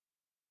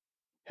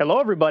Hello,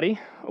 everybody.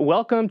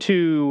 Welcome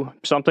to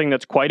something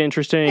that's quite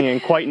interesting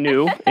and quite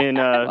new in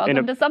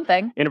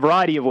to a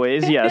variety of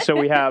ways. Yeah, so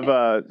we have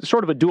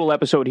sort of a dual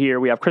episode here.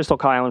 We have Crystal,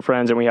 Kyle, and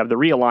friends, and we have the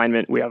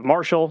realignment. We have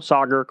Marshall,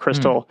 Sagar,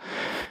 Crystal,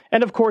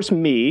 and of course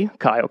me,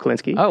 Kyle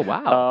Klinsky. Oh,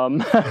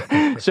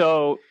 wow.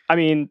 So, I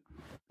mean,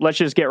 let's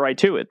just get right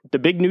to it. The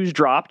big news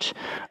dropped.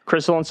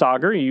 Crystal and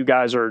Sagar, you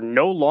guys are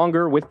no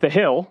longer with The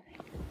Hill.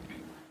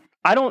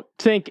 I don't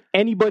think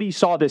anybody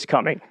saw this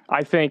coming.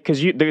 I think because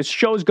the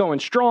show's going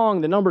strong,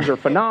 the numbers are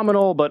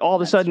phenomenal, but all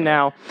of a sudden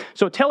now.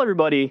 So tell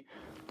everybody,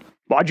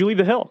 why'd you leave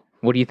The Hill?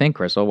 What do you think,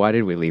 Crystal? Why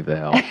did we leave The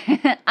Hill?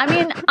 I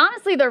mean,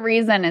 honestly, the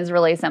reason is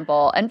really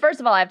simple. And first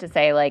of all, I have to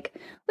say, we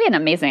had an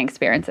amazing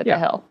experience at The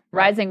Hill.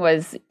 Rising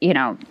was,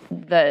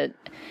 the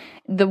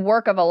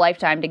work of a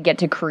lifetime to get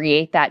to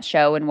create that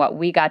show and what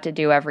we got to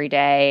do every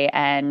day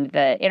and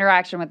the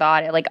interaction with the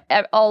audience,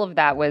 all of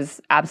that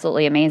was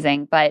absolutely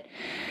amazing. But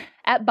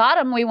at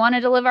bottom, we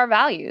wanted to live our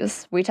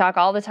values. We talk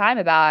all the time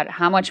about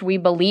how much we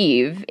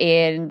believe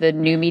in the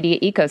new media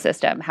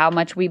ecosystem, how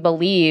much we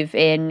believe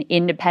in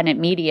independent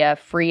media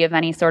free of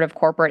any sort of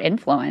corporate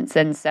influence.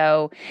 And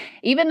so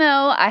even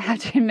though I have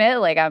to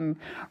admit, I'm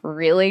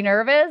really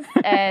nervous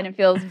and it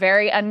feels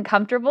very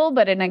uncomfortable,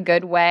 but in a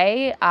good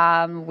way,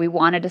 we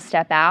wanted to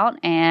step out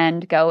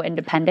and go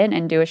independent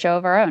and do a show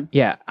of our own.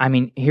 Yeah, I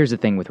mean, here's the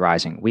thing with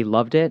Rising. We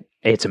loved it.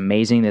 It's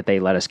amazing that they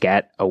let us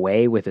get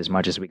away with as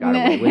much as we got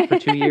away with for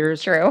 2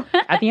 years. True.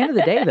 At the end of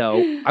the day,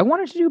 though, I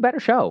wanted to do a better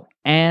show.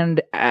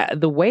 And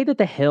the way that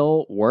The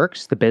Hill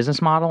works, the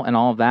business model and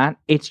all of that,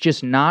 it's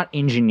just not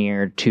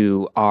engineered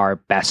to our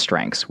best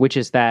strengths, which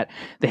is that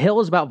The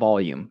Hill is about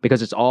volume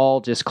because it's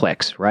all just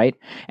clicks, right?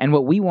 And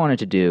what we wanted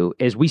to do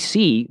is we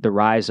see the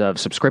rise of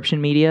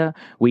subscription media.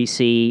 We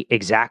see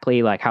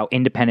exactly how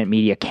independent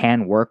media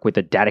can work with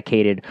a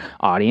dedicated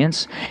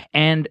audience.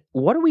 And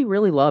what do we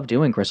really love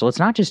doing, Crystal? It's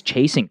not just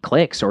chasing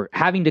clicks or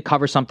having to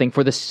cover something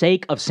for the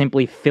sake of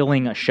simply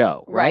filling a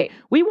show, right?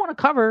 We want to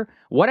cover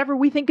whatever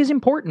we think is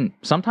important.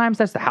 Sometimes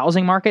that's the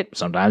housing market,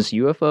 sometimes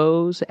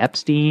UFOs,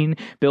 Epstein,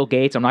 Bill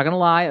Gates. I'm not going to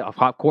lie. Of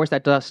course,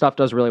 that stuff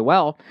does really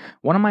well.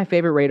 One of my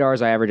favorite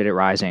radars I ever did at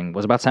Rising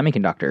was about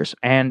semiconductors.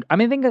 And I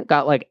think it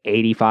got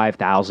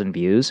 85,000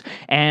 views.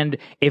 And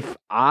if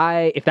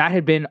that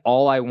had been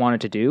all I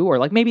wanted to do,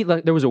 or maybe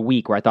there was a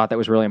week where I thought that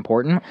was really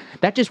important,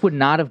 that just would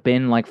not have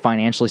been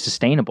financially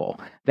sustainable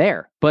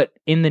there. But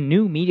in the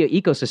new media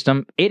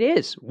ecosystem, it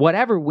is.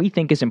 Whatever we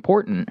think is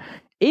important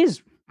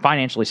is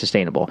financially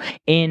sustainable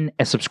in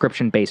a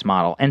subscription-based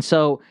model. And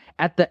so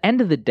at the end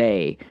of the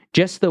day,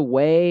 just the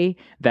way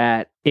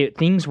that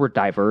things were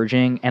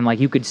diverging and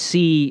you could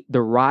see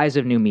the rise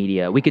of new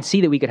media, we could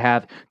see that we could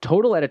have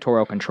total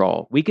editorial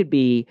control. We could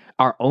be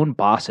our own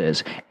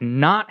bosses,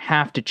 not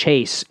have to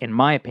chase, in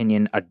my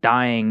opinion, a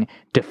dying,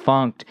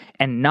 defunct,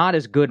 and not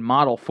as good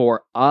model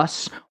for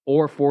us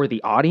or for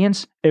the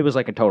audience. It was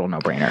a total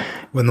no-brainer.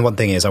 When the one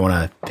thing is, I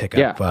want to pick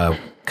up,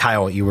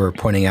 Kyle, you were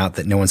pointing out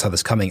that no one saw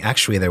this coming.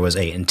 Actually, there was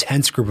an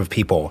intense group of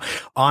people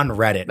on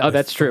Reddit. Oh,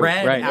 that's true.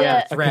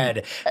 Right,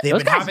 thread.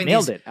 Those guys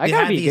nailed it.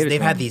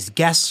 They've had these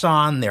guests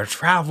on. They're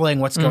traveling.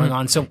 What's going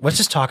on? So let's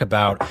just talk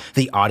about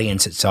the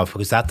audience itself,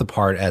 because that's the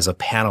part as a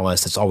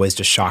panelist that's always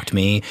just shocked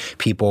me.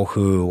 People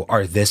who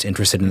are this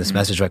interested in this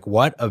message,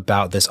 what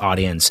about this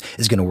audience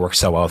is going to work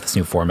so well with this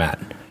new format?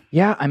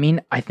 Yeah,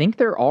 I think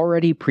they're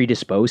already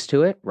predisposed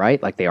to it,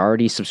 right? They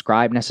already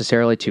subscribe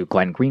necessarily to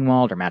Glenn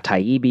Greenwald or Matt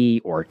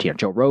Taibbi or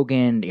Joe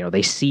Rogan.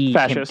 They see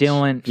Fascists. Kim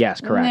Dillon.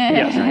 Yes, correct.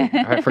 Yes,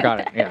 I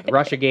forgot it. Yeah,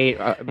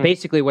 Russiagate.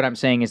 Basically, what I'm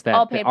saying is that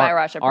all paid by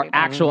Russia. Our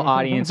actual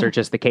audience are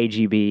just the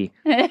KGB.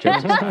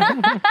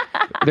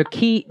 The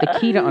key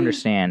to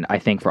understand, I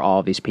think, for all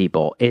of these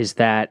people is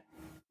that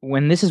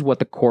when this is what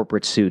the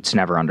corporate suits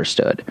never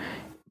understood.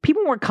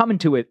 People weren't coming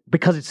to it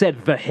because it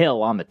said The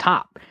Hill on the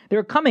top. They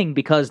were coming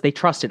because they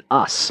trusted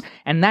us.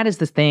 And that is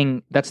the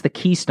thing, that's the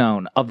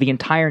keystone of the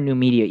entire new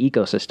media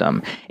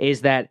ecosystem,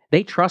 is that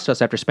they trust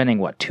us after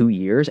spending, 2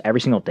 years every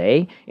single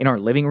day in our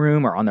living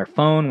room or on their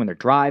phone when they're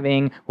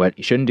driving.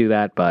 You shouldn't do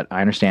that, but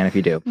I understand if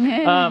you do.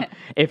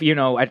 If,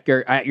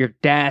 at your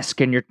desk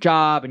and your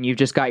job and you've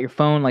just got your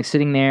phone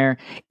sitting there,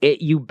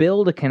 you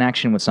build a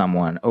connection with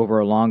someone over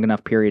a long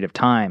enough period of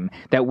time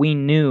that we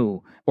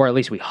knew, or at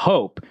least we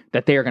hope,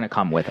 that they are going to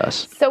come with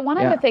us. So one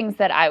of the things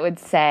that I would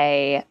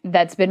say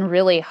that's been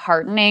really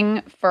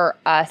heartening for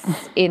us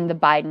in the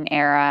Biden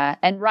era,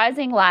 and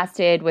Rising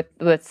lasted with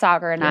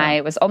Sagar and I,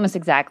 it was almost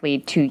exactly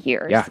 2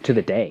 years. Yeah, to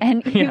the day.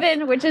 And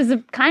even, which is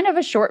kind of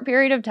a short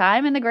period of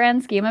time in the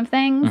grand scheme of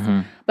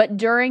things, but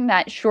during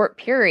that short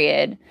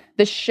period,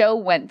 the show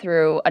went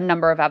through a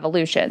number of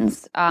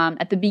evolutions.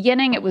 At the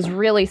beginning, it was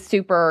really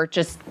super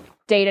just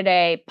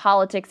day-to-day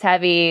politics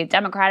heavy,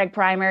 Democratic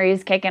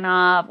primaries kicking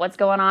off, what's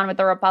going on with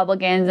the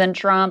Republicans and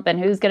Trump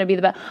and who's going to be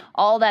the best,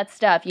 all that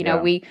stuff.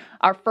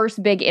 Our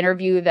first big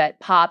interview that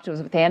popped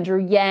was with Andrew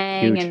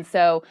Yang. Huge. And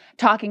so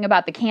talking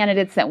about the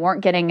candidates that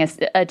weren't getting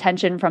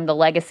attention from the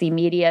legacy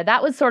media,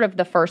 that was sort of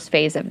the first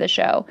phase of the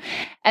show.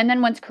 And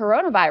then once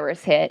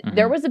coronavirus hit,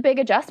 there was a big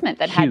adjustment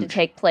that had to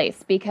take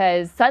place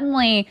because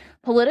suddenly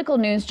political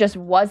news just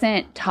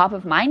wasn't top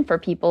of mind for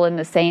people in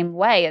the same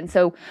way. And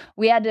so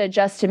we had to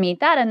adjust to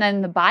meet that. And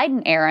then the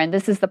Biden era, and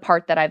this is the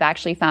part that I've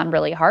actually found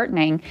really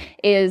heartening,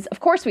 is of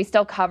course we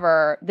still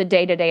cover the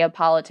day-to-day of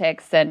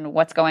politics and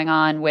what's going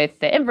on with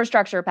the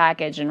infrastructure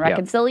package and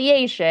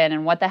reconciliation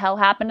and what the hell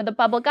happened to the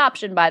public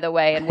option, by the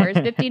way, and where's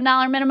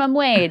 $15 minimum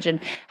wage, and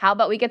how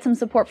about we get some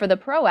support for the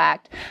PRO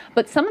Act.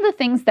 But some of the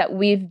things that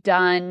we've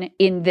done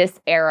in this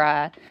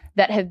era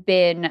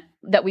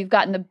that we've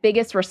gotten the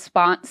biggest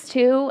response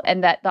to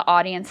and that the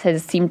audience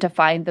has seemed to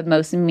find the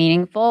most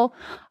meaningful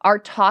are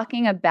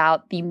talking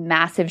about the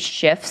massive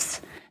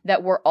shifts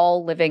that we're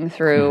all living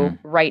through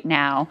right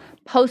now,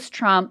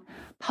 post-Trump,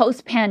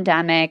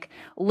 post-pandemic,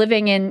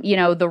 living in,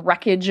 the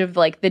wreckage of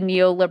like the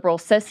neoliberal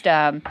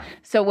system.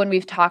 So when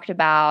we've talked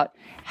about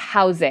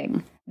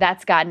housing,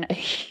 that's gotten a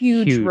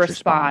huge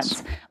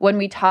response. When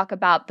we talk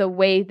about the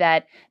way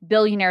that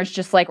billionaires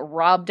just like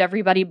robbed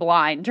everybody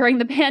blind during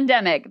the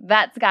pandemic,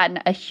 that's gotten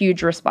a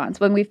huge response.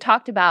 When we've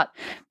talked about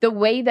the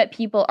way that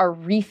people are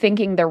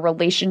rethinking their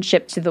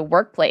relationship to the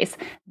workplace,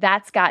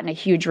 that's gotten a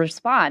huge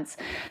response.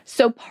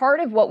 So part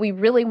of what we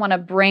really want to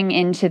bring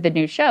into the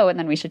new show, and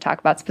then we should talk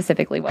about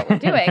specifically what we're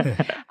doing,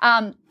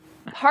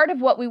 part of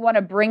what we want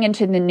to bring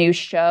into the new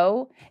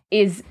show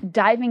is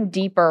diving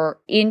deeper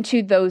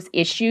into those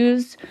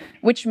issues,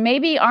 which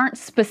maybe aren't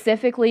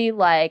specifically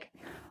like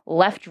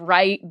left,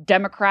 right,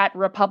 Democrat,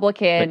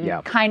 Republican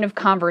kind of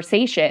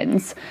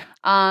conversations.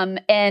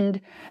 And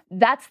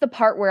that's the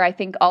part where I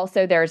think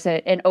also there's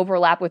an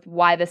overlap with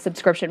why the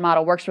subscription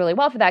model works really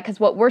well for that,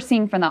 because what we're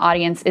seeing from the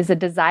audience is a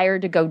desire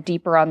to go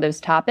deeper on those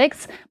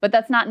topics, but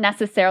that's not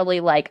necessarily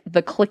like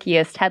the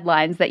clickiest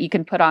headlines that you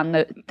can put on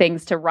the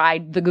things to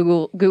ride the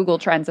Google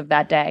trends of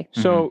that day.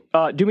 So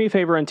do me a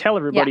favor and tell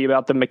everybody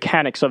about the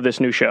mechanics of this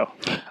new show.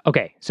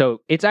 Okay, so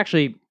it's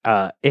actually,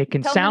 it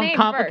can sound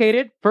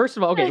complicated. First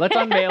of all, okay, let's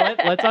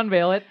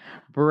unveil it.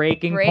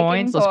 Breaking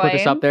points. Let's put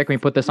this up there. Can we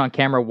put this on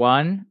camera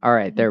 1? All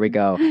right, there we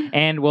go.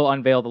 And we'll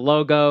unveil the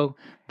logo.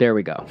 There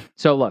we go.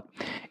 So look,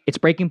 it's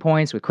Breaking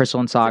Points with Crystal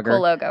and Saagar. It's a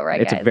cool logo,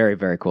 right, It's guys? a very,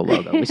 very cool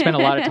logo. We spent a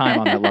lot of time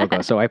on that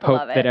logo, so I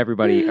hope that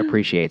everybody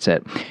appreciates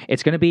it.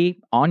 It's going to be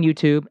on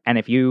YouTube, and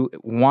if you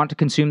want to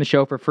consume the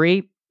show for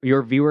free,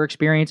 your viewer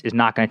experience is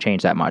not going to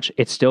change that much.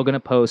 It's still going to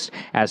post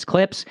as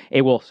clips.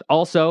 It will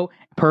also,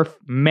 how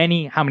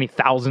many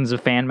thousands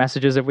of fan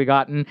messages have we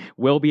gotten,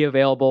 will be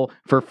available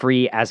for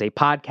free as a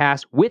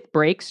podcast with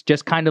breaks,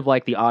 just kind of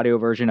like the audio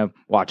version of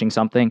watching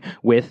something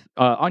with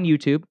on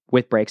YouTube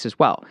with breaks as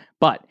well.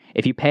 But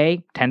if you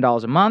pay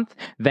 $10 a month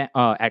then,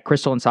 at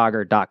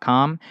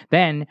crystalandsaagar.com,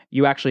 then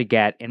you actually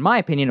get, in my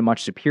opinion, a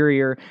much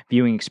superior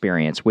viewing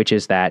experience, which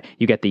is that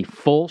you get the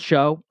full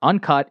show,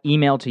 uncut,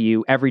 emailed to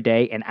you every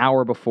day, an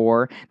hour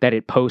before that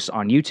it posts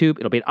on YouTube.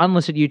 It'll be an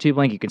unlisted YouTube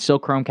link. You can still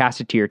Chromecast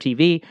it to your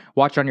TV,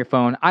 watch it on your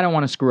phone. I don't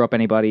want to screw up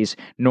anybody's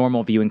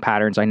normal viewing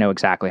patterns. I know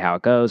exactly how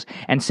it goes.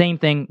 And same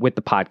thing with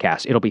the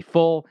podcast. It'll be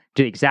full,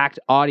 the exact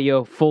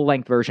audio,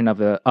 full-length version of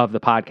the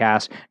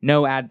podcast.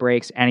 No ad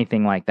breaks,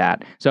 anything like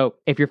that. So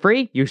if you're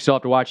free, you still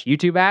have to watch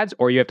YouTube ads,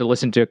 or you have to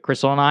listen to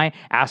Crystal and I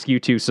ask you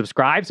to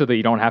subscribe so that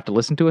you don't have to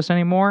listen to us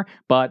anymore.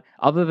 But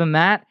other than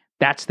that,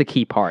 that's the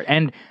key part.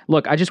 And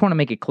look, I just want to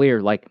make it clear,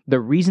 like, the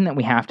reason that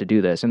we have to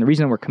do this and the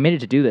reason that we're committed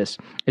to do this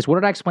is what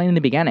did I explain in the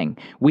beginning?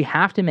 We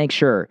have to make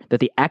sure that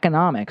the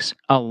economics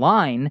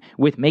align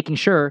with making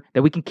sure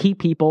that we can keep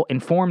people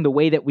informed the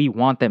way that we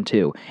want them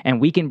to, and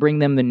we can bring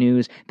them the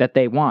news that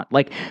they want.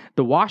 Like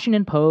the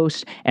Washington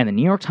Post and the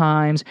New York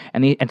Times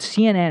and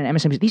CNN and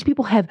MSNBC, these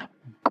people have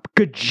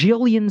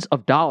gajillions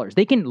of dollars.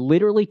 They can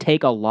literally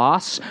take a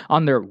loss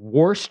on their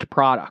worst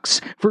products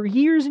for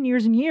years and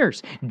years and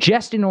years,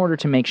 just in order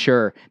to make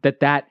sure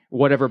that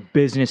whatever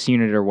business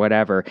unit or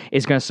whatever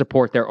is going to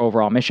support their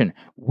overall mission.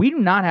 We do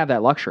not have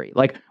that luxury.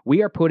 Like,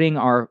 we are putting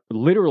our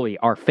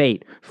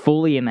fate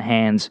fully in the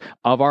hands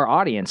of our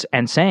audience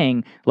and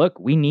saying, look,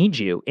 we need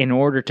you in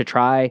order to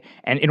try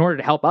and in order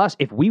to help us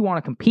if we want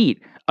to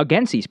compete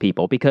against these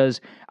people,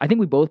 because I think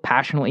we both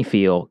passionately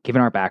feel,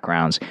 given our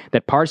backgrounds,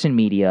 that partisan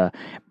media,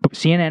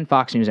 CNN,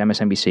 Fox News,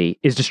 MSNBC,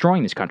 is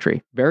destroying this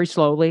country very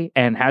slowly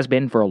and has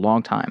been for a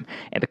long time.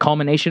 And the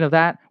culmination of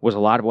that was a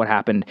lot of what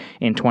happened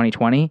in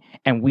 2020,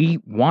 and we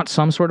want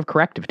some sort of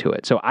corrective to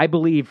it. So I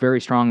believe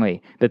very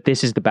strongly that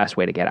this is the best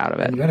way to get out of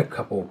it. You got a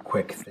couple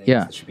quick things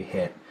that should be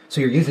hit. So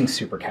you're using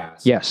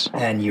Supercast. Yes.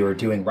 And you're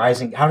doing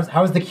Rising. How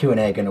is the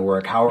Q&A going to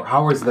work?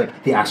 How is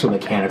the actual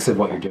mechanics of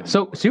what you're doing?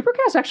 So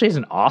Supercast actually is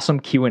an awesome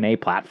Q&A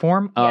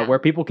platform where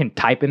people can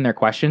type in their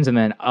questions, and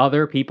then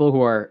other people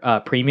who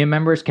are premium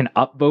members can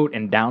upvote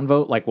and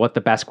downvote like what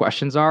the best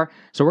questions are.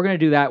 So we're going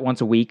to do that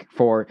once a week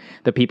for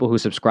the people who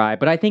subscribe.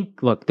 But I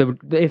think, look,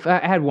 if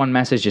I had one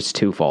message, it's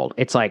twofold.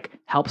 It's like,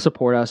 help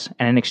support us,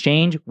 and in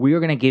exchange, we are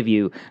going to give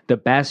you the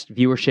best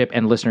viewership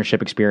and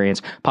listenership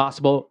experience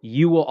possible.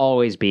 You will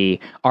always be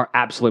our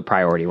absolute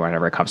priority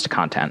whenever it comes to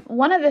content.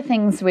 One of the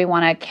things we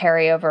want to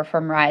carry over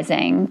from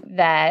Rising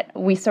that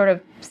we sort of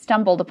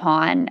stumbled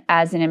upon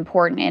as an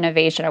important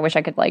innovation, I wish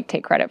I could like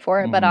take credit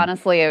for it, but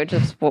honestly, it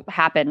just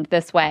happened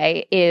this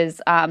way,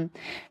 is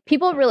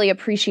people really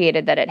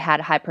appreciated that it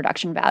had high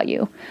production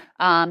value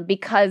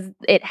because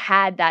it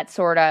had that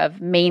sort of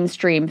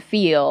mainstream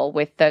feel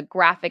with the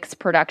graphics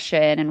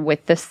production and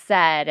with the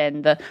set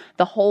and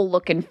the whole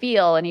look and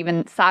feel. And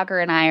even Sagar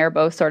and I are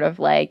both sort of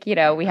like, you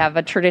know, we have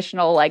a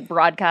traditional like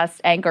broadcast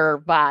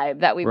anchor vibe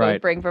that we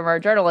both bring from our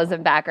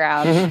journalism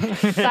background.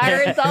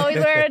 Sagar is always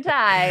wearing a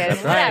tie and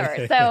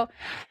whatever. So,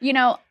 you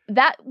know,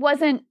 that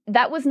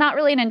was not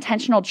really an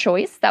intentional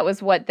choice. That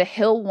was what The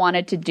Hill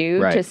wanted to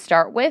do to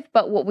start with.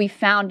 But what we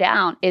found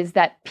out is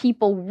that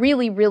people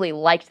really, really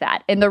liked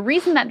that. And the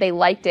reason that they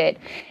liked it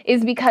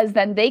is because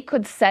then they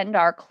could send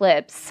our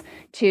clips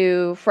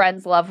to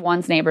friends, loved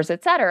ones, neighbors,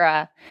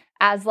 etc.,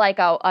 as like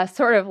a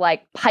sort of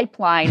like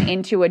pipeline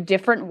into a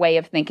different way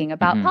of thinking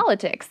about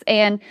politics.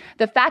 And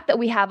the fact that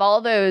we have all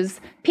those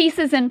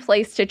pieces in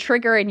place to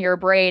trigger in your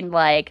brain,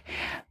 like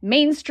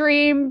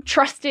mainstream,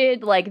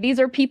 trusted, like these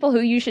are people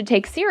who you should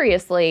take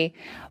seriously.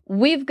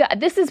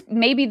 This is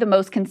maybe the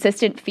most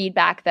consistent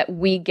feedback that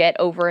we get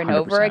over and 100%.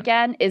 Over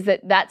again, is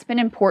that that's been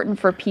important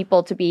for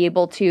people to be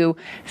able to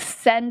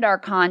send our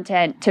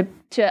content to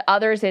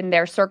others in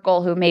their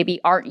circle who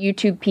maybe aren't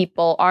YouTube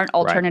people, aren't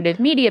alternative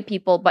media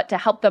people, but to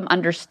help them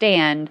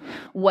understand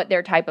what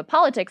their type of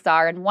politics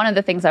are. And one of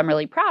the things I'm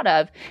really proud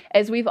of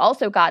is we've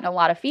also gotten a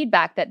lot of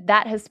feedback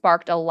that has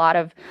sparked a lot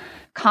of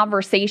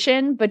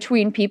conversation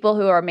between people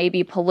who are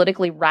maybe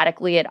politically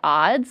radically at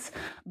odds,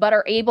 but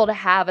are able to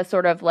have a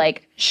sort of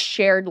like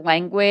shared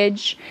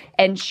language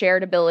and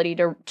shared ability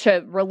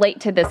to relate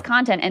to this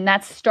content. And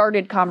that's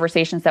started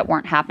conversations that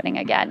weren't happening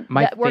again.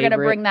 We're going to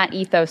bring that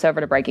ethos over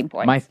to Breaking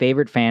Point. My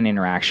favorite fan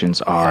interactions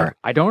are,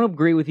 I don't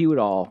agree with you at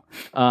all,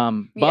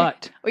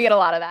 but... we get a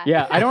lot of that.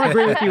 Yeah, I don't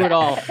agree with you at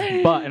all,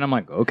 but... And I'm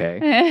like,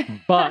 okay.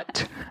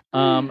 But...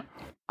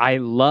 I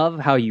love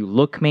how you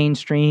look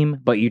mainstream,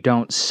 but you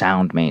don't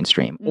sound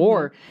mainstream.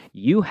 Or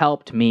you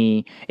helped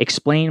me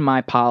explain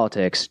my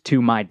politics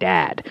to my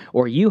dad.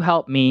 Or you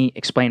helped me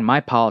explain my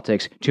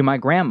politics to my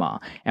grandma.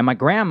 And my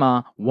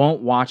grandma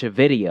won't watch a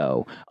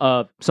video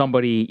of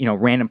somebody, you know,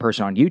 random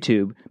person on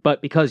YouTube.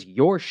 But because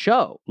your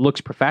show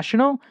looks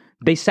professional,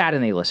 they sat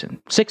and they listened.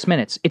 6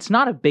 minutes. It's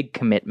not a big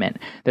commitment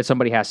that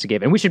somebody has to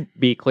give. And we should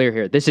be clear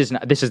here. This is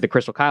the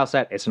Crystal Kyle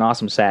set. It's an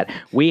awesome set.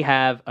 We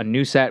have a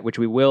new set, which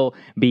we will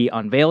be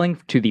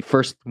unveiling to the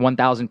first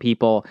 1,000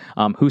 people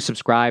who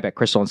subscribe at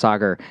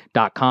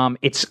crystalandsagar.com.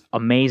 It's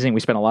amazing. We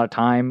spent a lot of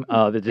time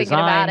the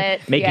design,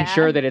 making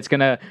sure that it's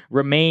going to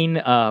remain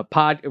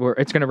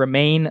it's going to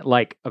remain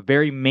like a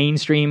very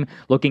mainstream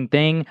looking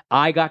thing.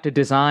 I got to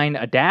design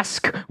a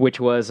desk, which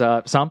was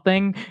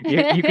something.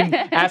 You can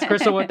ask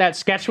Crystal what that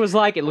sketch was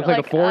like. It looked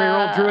like a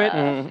 4-year-old drew it.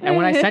 And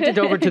when I sent it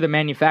over to the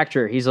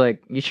manufacturer, he's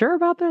like, "You sure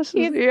about this?"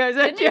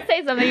 Didn't you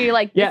say something? You're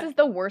like, "This is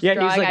the worst drawing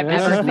I've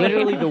ever seen."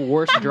 Literally the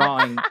worst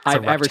drawing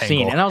I've ever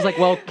seen. And I was like,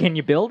 "Well, can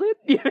you build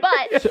it?"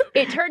 But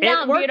it turned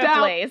out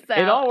beautifully. So.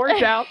 It all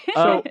worked out.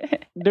 So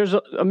there's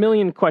a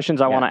million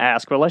questions I want to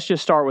ask, but let's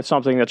just start with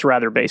something that's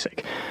rather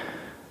basic.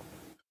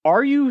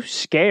 Are you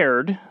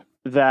scared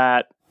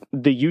that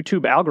the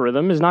YouTube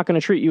algorithm is not going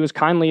to treat you as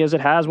kindly as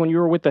it has when you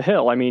were with The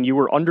Hill? I mean, you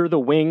were under the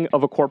wing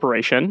of a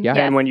corporation. Yeah.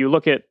 And when you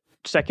look at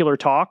Secular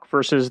Talk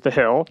versus The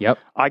Hill,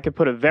 I could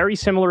put a very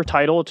similar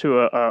title to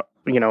a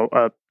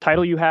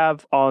title you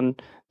have on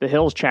The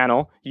Hill's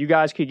channel. You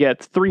guys could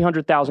get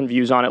 300,000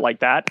 views on it like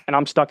that, and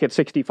I'm stuck at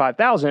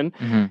 65,000.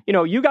 You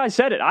know, you guys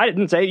said it. I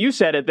didn't say it. You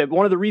said it, that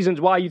one of the reasons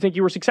why you think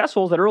you were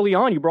successful is that early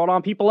on you brought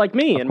on people like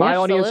me, and my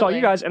audience saw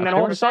you guys, and then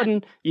all of a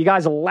sudden you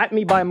guys lapped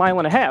me by a mile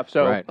and a half.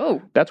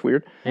 So, that's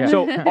weird. Yeah.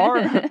 So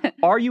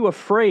are you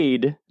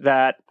afraid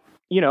that,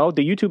 you know,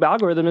 the YouTube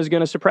algorithm is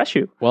going to suppress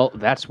you? Well,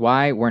 that's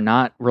why we're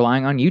not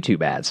relying on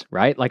YouTube ads,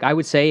 right? Like I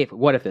would say,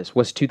 what if this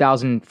was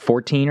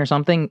 2014 or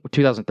something,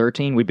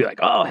 2013, we'd be like,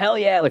 oh, hell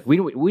yeah. Like we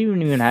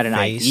wouldn't even had an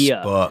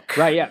idea.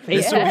 Right, yeah.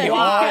 This would be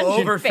all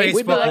over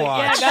Facebook like,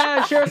 Watch. Yeah,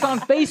 guys, share us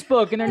on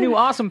Facebook and their new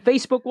awesome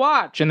Facebook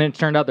Watch. And then it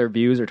turned out their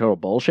views are total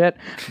bullshit.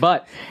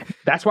 But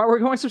that's why we're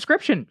going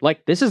subscription.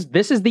 Like this is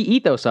the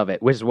ethos of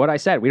it, which is what I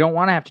said. We don't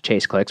want to have to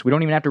chase clicks. We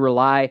don't even have to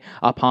rely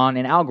upon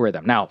an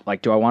algorithm. Now,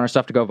 like, do I want our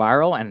stuff to go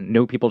viral and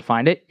new people to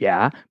find it?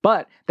 Yeah.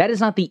 But that is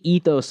not the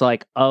ethos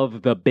like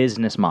of the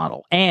business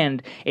model.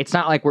 And it's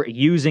not like we're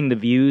using the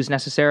views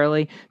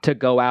necessarily to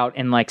go out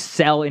and like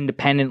sell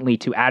independently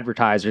to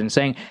advertisers and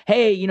saying,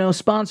 hey, you know,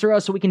 sponsor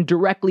us so we can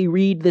directly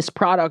read this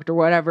product or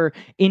whatever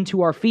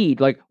into our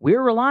feed. Like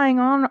we're relying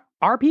on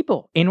our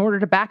people in order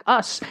to back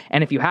us.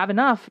 And if you have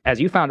enough, as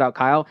you found out,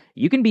 Kyle,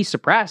 you can be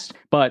suppressed,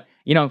 but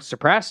you know,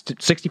 suppressed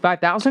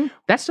 65,000,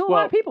 that's still a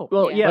lot of people.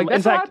 Well, yeah, like, that's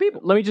in fact, a lot of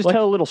people. Let me just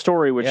tell a little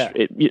story, which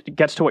it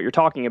gets to what you're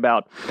talking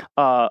about.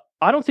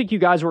 I don't think you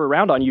guys were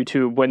around on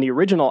YouTube when the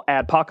original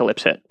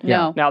Adpocalypse hit.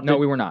 No. Now, No,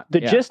 we were not. the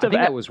gist I of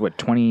think Ad- that was,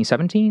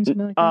 2017?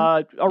 Something like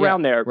that?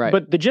 around there. right.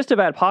 But the gist of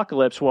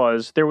Adpocalypse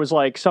was there was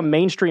like some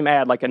mainstream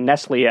ad, like a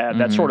Nestle ad,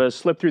 that sort of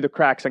slipped through the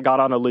cracks and got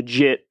on a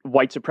legit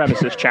white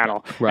supremacist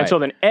channel. Right. And so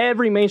then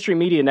every mainstream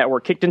media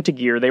network kicked into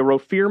gear. They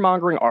wrote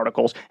fear-mongering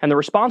articles. And the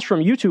response from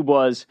YouTube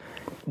was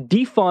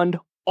defund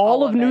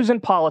all of news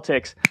and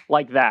politics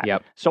like that.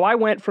 Yep. So I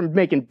went from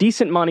making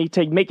decent money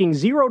to making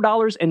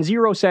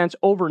 $0.00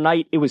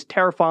 overnight. It was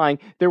terrifying.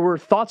 There were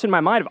thoughts in my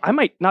mind of I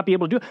might not be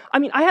able to do it. I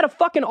mean, I had a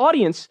fucking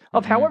audience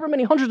of however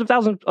many hundreds of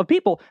thousands of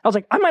people. I was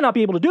like, I might not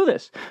be able to do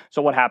this.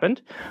 So what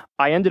happened?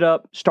 I ended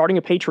up starting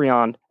a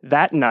Patreon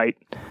that night,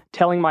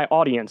 telling my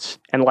audience,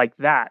 and like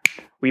that,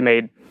 we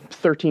made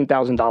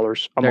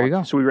 $13,000 a There month. you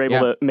go. So we were able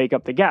to make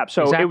up the gap.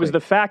 So it was Exactly. the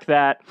fact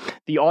that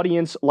the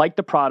audience liked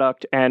the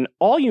product, and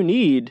all you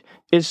need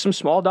is some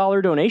small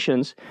dollar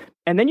donations,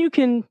 and then you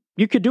could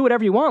do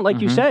whatever you want.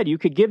 Like you said, you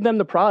could give them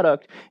the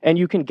product and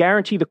you can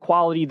guarantee the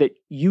quality that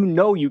you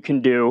know you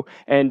can do.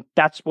 And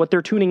that's what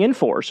they're tuning in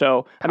for.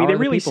 So, I mean, Power they of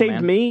the really people, saved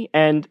man. me.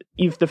 And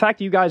if the fact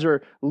that you guys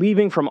are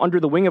leaving from under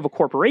the wing of a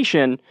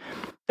corporation,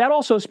 that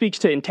also speaks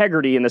to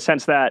integrity in the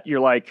sense that you're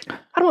like, I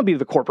don't want to be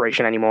the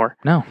corporation anymore.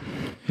 No,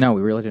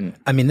 we really didn't.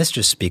 I mean, this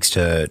just speaks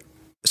to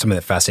something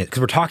that fascinates,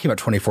 because we're talking about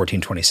 2014,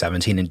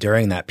 2017, and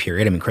during that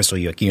period, I mean, Crystal,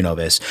 you know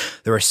this,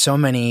 there were so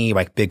many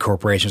like big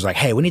corporations like,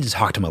 hey, we need to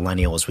talk to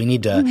millennials. We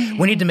need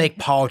to make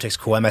politics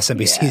cool.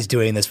 MSNBC is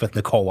doing this with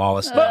Nicole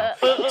Wallace now.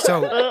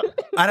 So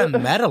at a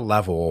meta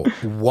level,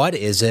 what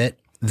is it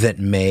that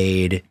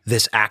made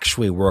this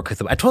actually work?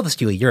 I told this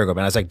to you a year ago, but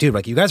I was like, dude,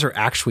 like you guys are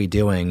actually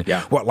doing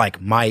what like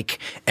Mike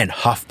and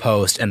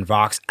HuffPost and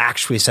Vox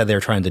actually said they were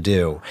trying to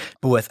do,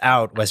 but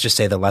without, let's just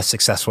say, the less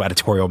successful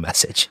editorial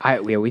message.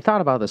 We thought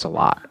about this a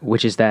lot,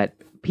 which is that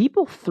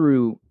people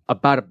threw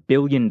about $1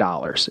 billion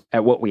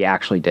at what we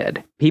actually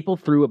did. People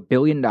threw $1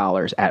 billion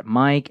at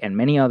Mike and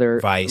many other,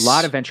 Vice. a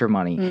lot of venture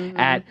money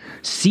at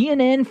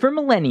CNN for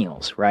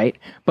millennials, right?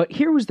 But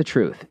here was the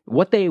truth.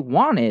 What they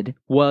wanted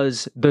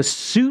was the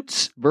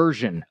Suits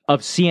version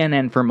of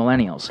CNN for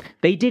millennials.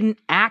 They didn't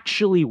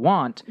actually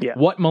want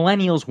what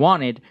millennials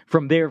wanted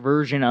from their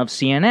version of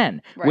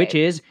CNN, which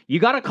is you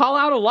got to call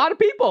out a lot of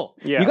people.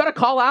 Yeah. You got to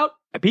call out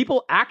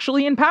people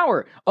actually in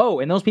power.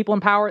 Oh, and those people in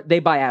power, they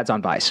buy ads on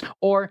Vice.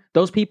 Or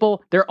those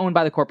people, they're owned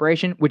by the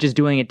corporation, which is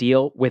doing a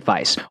deal with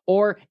Vice.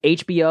 Or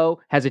HBO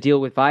has a deal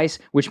with Vice,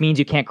 which means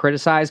you can't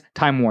criticize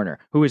Time Warner,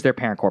 who is their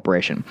parent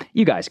corporation.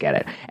 You guys get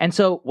it. And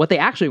so what they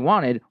actually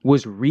wanted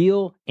was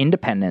real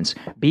independence,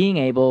 being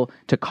able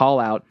to call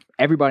out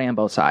everybody on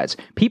both sides.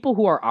 People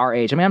who are our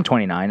age, I mean, I'm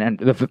 29,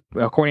 and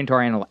according to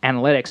our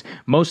analytics,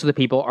 most of the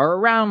people are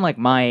around like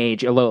my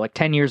age, although like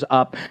 10 years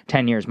up,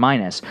 10 years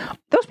minus.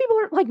 Those people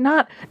are like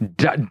not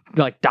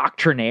like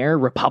doctrinaire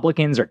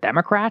Republicans or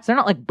Democrats. They're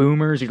not like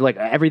boomers who like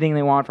everything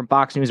they want from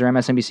Fox News or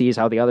MSNBC is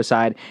how the other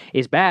side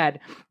is bad.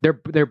 Their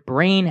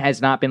brain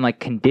has not been like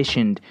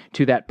conditioned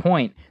to that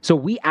point. So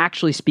we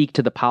actually speak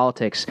to the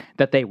politics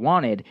that they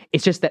wanted.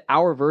 It's just that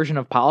our version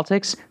of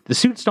politics, the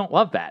Suits don't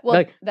love that. Well,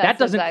 like that's that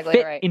doesn't exactly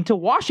fit right. into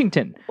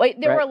Washington. Wait,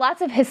 there right? were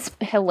lots of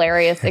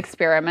hilarious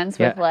experiments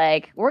with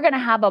like, we're going to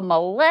have a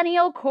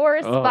millennial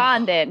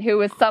correspondent who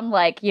was some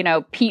like, you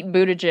know, Pete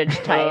Buttigieg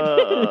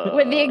type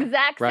with the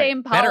exact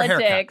same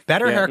politics.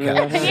 Better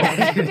haircut.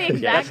 Yeah, the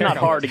exact That's not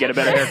hard to get a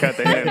better haircut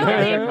than him.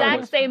 the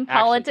exact same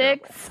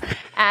politics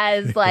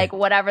as like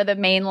whatever the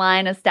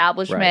mainline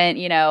establishment,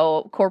 you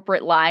know,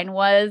 corporate line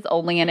was,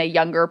 only in a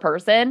younger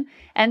person.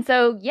 And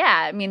so,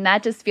 yeah, I mean,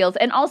 that just feels,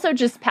 and also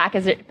just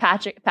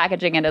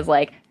packaging it as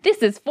like, this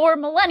is for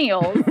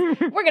millennials.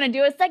 We're going to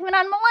do a segment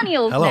on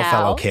millennials Hello, now.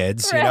 fellow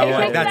kids. Right, You know,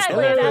 like exactly.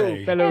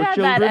 that's fellow It has that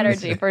children.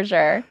 energy for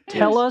sure.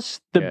 Tell us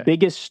the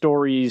biggest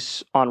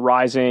stories on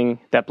Rising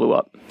that blew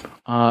up.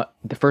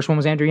 The first one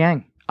was Andrew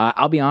Yang.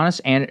 I'll be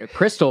honest, and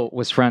Crystal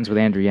was friends with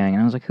Andrew Yang,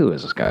 and I was like, "Who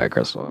is this guy,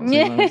 Crystal?" I was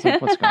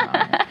like, what's going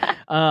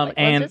on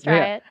here? Let's just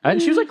try it.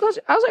 And she was like,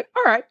 I was like,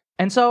 all right.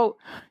 And so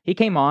he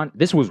came on.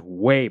 This was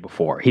way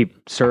before he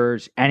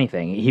surged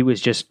anything. He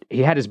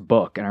had his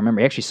book, and I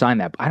remember he actually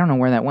signed that. I don't know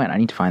where that went. I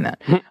need to find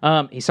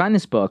that. He signed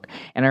this book,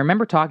 and I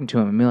remember talking to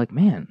him and being like,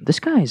 man, this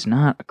guy is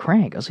not a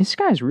crank. I was like, this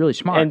guy is really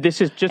smart. And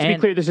this is, just to be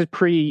clear, this is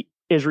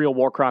pre-Israel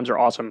war crimes are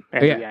awesome.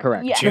 Andrew Yang.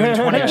 Correct. Yeah. June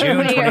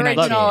 2019. The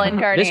original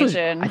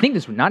incarnation. I think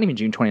this was not even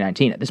June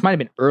 2019. This might have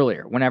been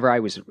earlier, whenever I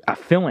was a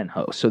fill-in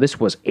host. So this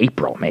was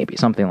April, maybe,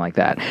 something like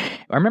that.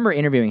 I remember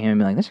interviewing him and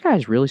being like, this guy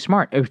is really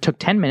smart. It took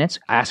 10 minutes.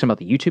 I asked him about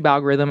the YouTube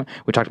algorithm.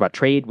 We talked about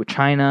trade with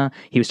China.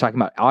 He was talking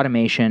about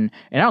automation,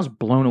 and I was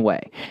blown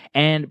away.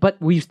 But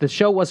the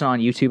show wasn't on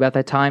YouTube at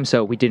that time,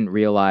 so we didn't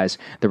realize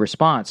the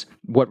response.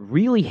 What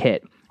really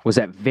hit was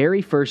that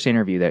very first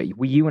interview that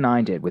you and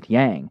I did with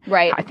Yang.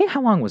 Right. I think,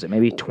 how long was it?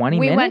 Maybe 20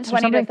 minutes? We went 20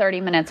 or something? to 30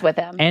 minutes with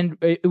him. And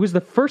it was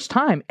the first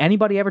time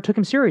anybody ever took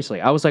him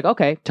seriously. I was like,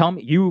 okay, tell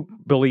me, you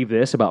believe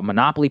this about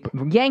monopoly.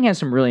 Yang has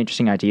some really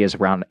interesting ideas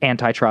around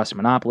antitrust,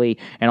 monopoly,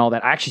 and all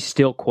that. I actually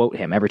still quote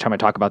him every time I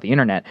talk about the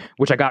internet,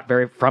 which I got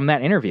from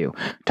that interview,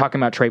 talking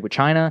about trade with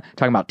China,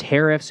 talking about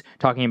tariffs,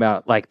 talking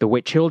about like the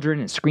with children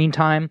and screen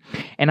time.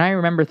 And I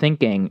remember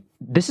thinking,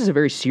 this is a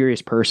very serious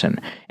person.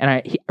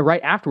 And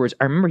right afterwards,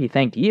 I remember he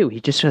thanked you.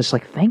 He just was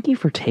like, thank you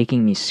for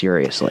taking me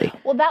seriously.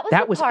 Well,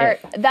 that was the part.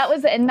 That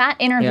was in that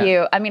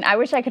interview. Yeah. I mean, I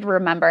wish I could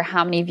remember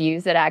how many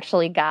views it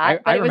actually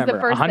got. I remember, it was the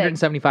first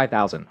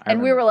 175,000.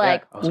 And we were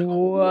like,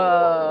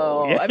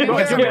 whoa. Yeah. I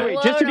mean,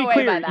 just to be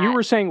clear, you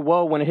were saying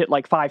whoa when it hit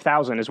like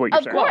 5,000 is what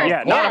you're saying. Course,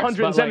 yeah, not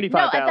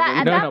 175,000.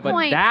 At that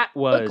point, but that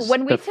was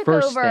when we took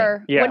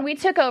over when we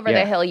took over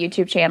the Hill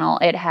YouTube channel,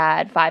 it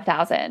had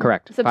 5,000.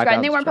 Correct. Subscribed.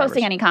 And they weren't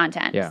posting any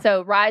content. Yeah. So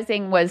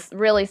Rising was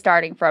really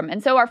starting from,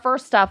 and so our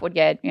first stuff would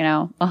get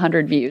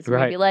 100 views.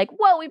 We'd be like,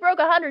 whoa, we broke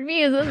 100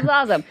 views. This is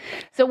awesome.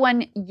 So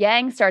when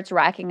Yang starts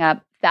racking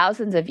up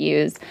thousands of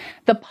views,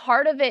 the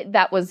part of it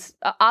that was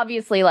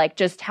obviously like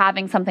just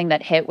having something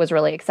that hit was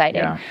really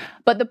exciting. Yeah.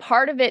 But the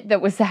part of it that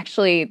was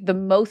actually the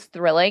most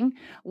thrilling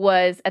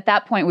was at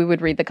that point we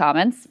would read the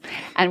comments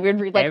and we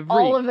would read like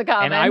all of the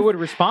comments. And I would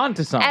respond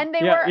to some. And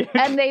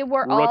they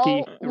were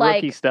all like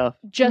rookie stuff.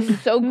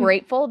 Just so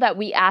grateful that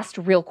we asked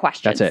real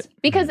questions. That's it.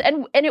 Because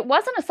and it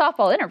wasn't a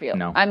softball interview.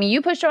 No. I mean,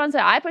 you pushed him on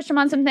some, I pushed him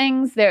on some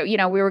things. There,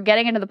 we were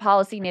getting into the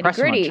policy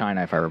nitty-gritty. On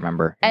China, if I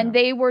remember. And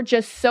they were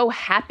just so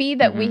happy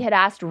that we had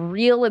asked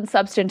real and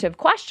substantive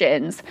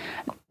questions.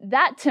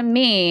 That to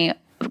me,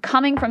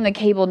 coming from the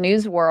cable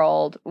news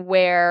world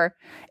where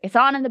it's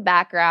on in the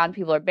background,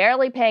 people are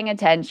barely paying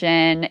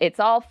attention, it's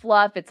all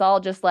fluff, it's all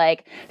just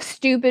like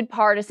stupid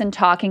partisan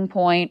talking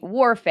point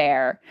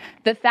warfare.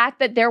 The fact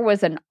that there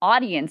was an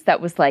audience that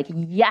was like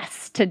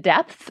yes to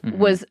depth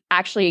was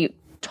actually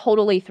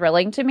totally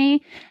thrilling to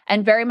me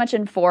and very much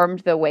informed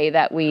the way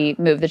that we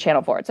move the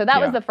channel forward. So that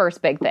was the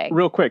first big thing.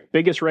 Real quick,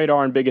 biggest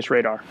radar and biggest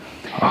radar.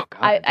 Oh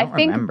God, I don't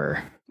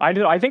remember.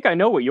 I think I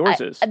know what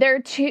yours is. There are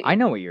two. I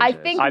know what yours is. I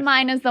think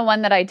mine is the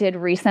one that I did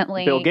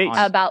recently. Bill Gates.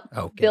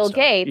 About Bill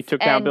Gates. You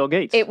took down Bill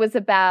Gates. It was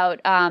about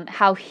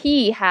how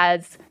he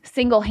has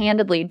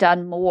single-handedly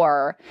done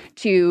more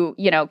to,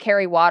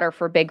 carry water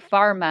for big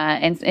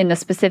pharma in the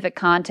specific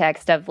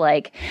context of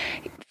like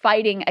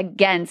fighting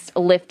against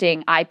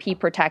lifting IP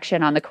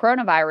protection on the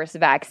coronavirus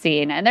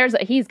vaccine. And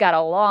he's got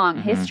a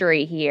long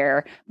history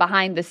here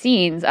behind the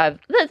scenes of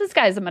this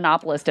guy's a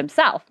monopolist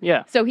himself.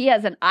 Yeah. So he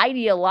has an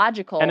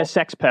ideological and a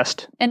sex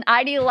pest. An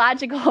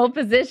ideological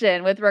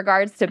position with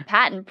regards to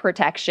patent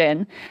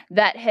protection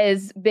that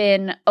has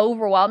been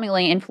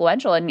overwhelmingly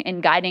influential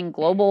in guiding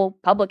global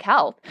public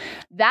health.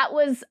 That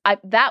was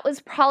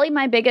probably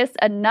my biggest.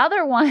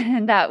 Another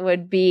one that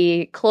would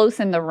be close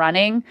in the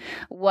running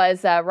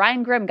was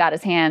Ryan Grimm got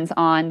his hands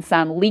on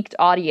some leaked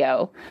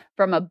audio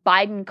from a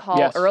Biden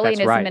call early in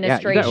his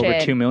administration. Yeah, you got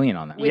over 2 million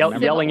on that.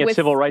 Yelling at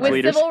civil rights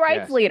leaders. Civil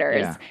rights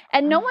leaders. Yeah.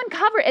 And no one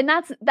covered, and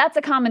that's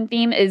a common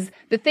theme, is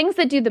the things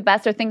that do the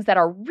best are things that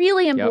are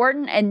really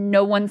important and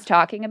no one's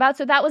talking about.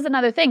 So that was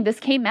another thing. This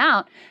came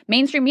out,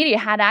 mainstream media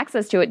had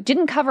access to it,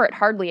 didn't cover it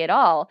hardly at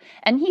all.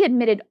 And he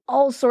admitted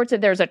all sorts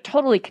of, there's a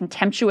totally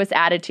contemptuous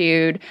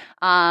attitude,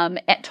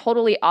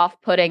 totally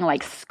off-putting,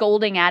 like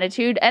scolding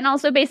attitude, and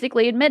also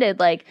basically admitted,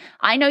 like,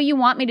 I know you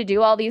want me to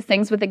do all these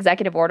things with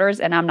executive orders,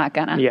 and I'm not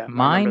gonna. Yeah.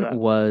 Mine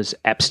was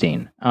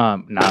Epstein.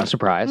 Not a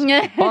surprise.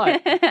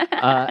 But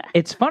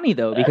it's funny,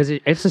 though, because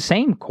it's the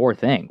same core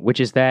thing,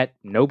 which is that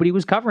nobody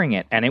was covering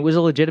it, and it was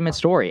a legitimate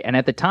story. And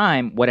at the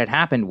time, what had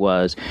happened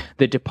was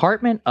the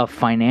Department of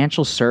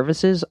Financial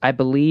Services, I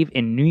believe,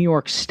 in New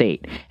York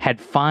State, had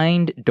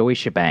fined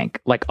Deutsche Bank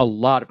like a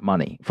lot of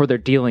money for their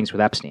dealings with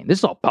Epstein. This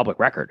is all public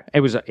record. It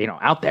was,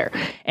 out there.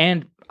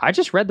 And I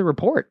just read the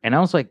report and I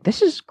was like,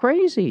 this is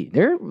crazy.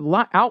 They're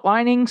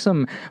outlining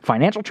some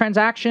financial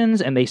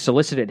transactions and they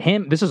solicited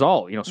him. This is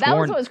all, sworn. That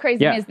was what was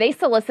crazy to me is they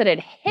solicited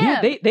him.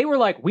 Yeah, they were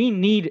like, we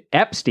need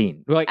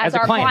Epstein as a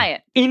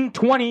client in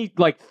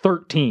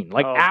 2013,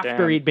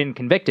 after he'd been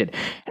convicted.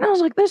 And I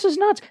was like, this is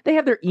nuts. They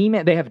have their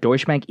email. They have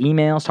Deutsche Bank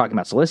emails talking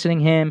about soliciting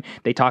him.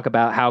 They talk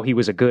about how he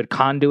was a good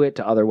conduit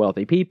to other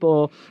wealthy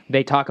people.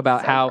 They talk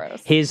about how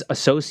his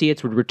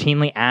associates would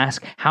routinely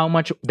ask how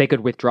much they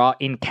could withdraw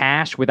in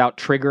cash without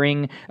triggering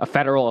a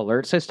federal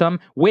alert system,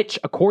 which,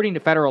 according to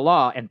federal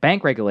law and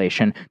bank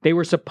regulation, they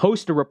were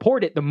supposed to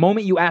report it the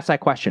moment you asked that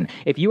question.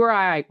 If you or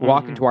I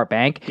walked into our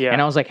bank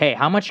and I was like, hey,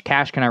 how much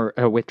cash can I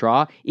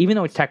withdraw? Even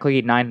though it's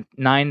technically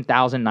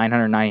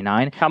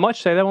 $9,999. How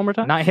much? Say that one more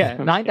time.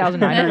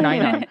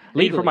 $9,999.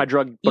 Leave for my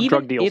drug deals.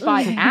 If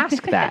I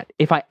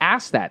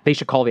ask that, they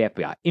should call the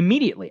FBI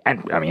immediately.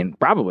 And I mean,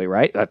 probably,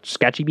 right? That's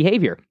sketchy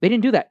behavior. They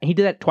didn't do that. He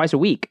did that twice a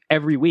week,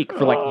 every week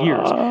for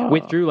years.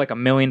 Withdrew $1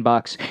 million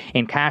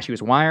in cash. He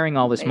was wiring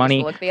all this They money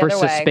just look the for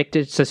other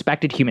way.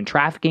 suspected human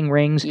trafficking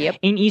rings Yep.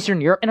 in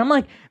Eastern Europe. And I'm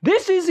like,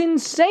 this is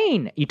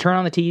insane. You turn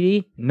on the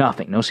TV,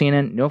 nothing. No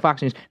CNN, no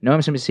Fox News, no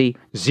MSNBC,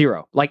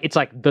 zero. Like, it's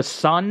like the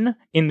Sun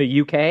in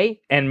the UK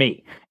and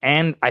me.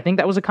 And I think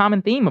that was a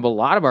common theme of a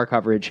lot of our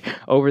coverage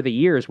over the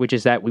years, which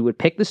is that we would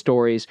pick the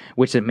stories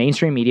which the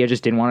mainstream media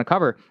just didn't want to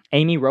cover.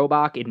 Amy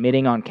Robach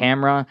admitting on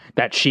camera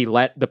that she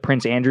let the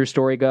Prince Andrew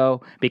story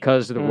go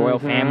because the royal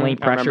family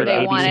pressured They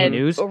ABC wanted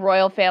News. a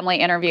royal family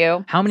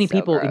interview. How many So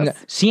people? gross.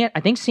 I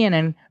think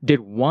CNN did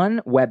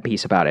one web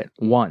piece about it.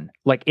 One,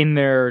 like in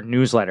their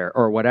newsletter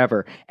or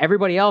whatever.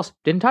 Everybody else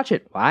didn't touch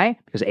it. Why?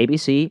 Because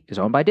ABC is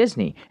owned by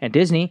Disney, and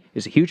Disney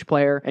is a huge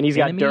player. And he's in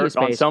got the media dirt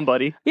on space.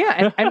 somebody.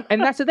 Yeah,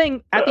 and that's the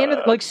thing. At the end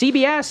of like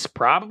CBS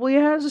probably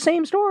has the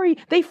same story.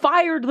 They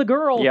fired the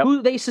girl Yep.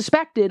 who they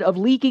suspected of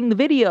leaking the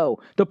video.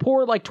 The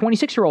poor like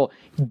 26-year-old,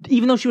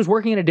 even though she was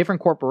working at a different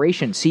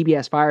corporation,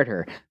 CBS fired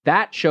her.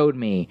 That showed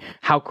me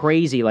how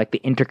crazy like the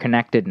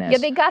interconnectedness. Yeah,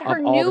 they got her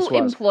of all new this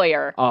was.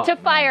 employer Oh, to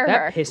fire that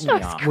her. pissed me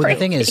That's off. Well, the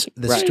thing is,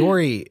 the Right.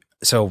 story.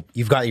 So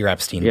you've got your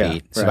Epstein Yeah,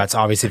 beat, so right. that's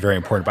obviously very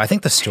important. But I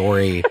think the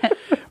story,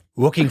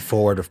 looking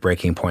forward of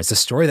Breaking Points, the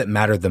story that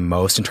mattered the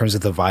most in terms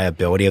of the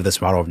viability of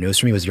this model of news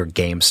for me was your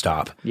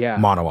GameStop Yeah.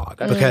 monologue.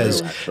 That's Because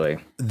true, actually.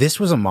 this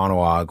was a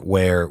monologue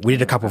where we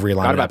did a couple of Got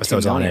realignment about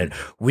episodes 2 on million. it.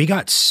 We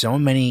got so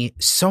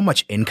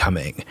much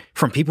incoming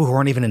from people who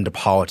aren't even into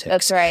politics.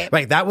 That's right.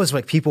 Like that was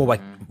like people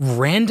like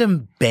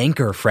random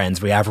banker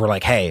friends we have were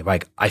like, hey,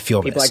 like I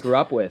feel People I this. grew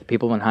up with,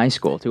 people in high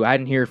school too. I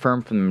hadn't heard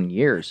from in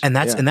years. And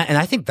that's Yeah. and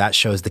I think that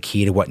shows the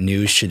key to what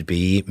news should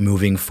be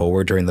moving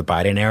forward during the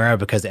Biden era,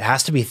 because it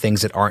has to be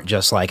things that aren't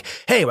just like,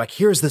 hey, like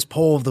here's this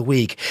poll of the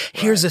week,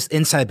 here's this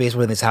inside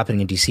baseball that's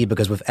happening in DC.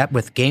 Because with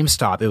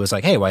GameStop, it was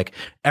like, hey, like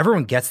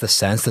everyone gets the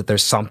sense that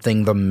there's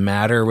something the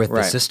matter with the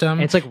Right. system.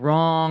 And it's like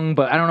wrong,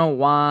 but I don't know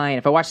why. And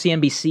if I watch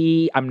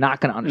CNBC, I'm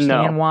not going to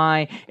understand No.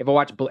 why. If I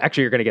watch,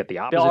 actually, you're going to get the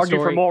opposite. They'll argue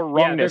for story. more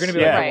Yeah, wrongness. they're going to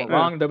be Yeah. like, Right. more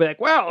wrong. They'll be like,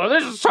 well,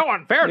 this is so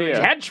unfair to these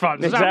Yeah. hedge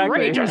funds. It's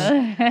Exactly. outrageous.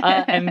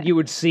 And you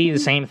would see the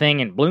same thing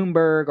in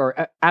Bloomberg,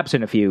 or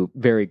absent a few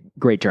very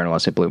great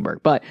journalists at Bloomberg.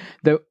 But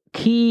the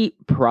key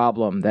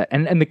problem that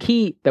and the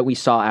key that we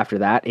saw after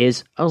that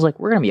is I was like,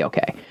 we're gonna be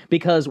okay,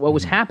 because what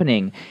was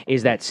happening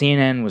is that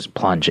CNN was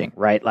plunging,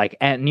 right? Like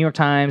at New York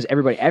Times,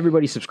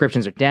 everybody's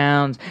subscriptions are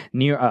down.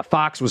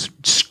 Fox was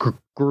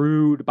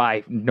screwed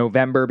by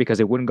November because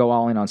they wouldn't go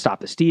all in on Stop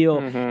the Steal.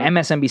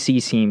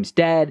 MSNBC seems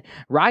dead.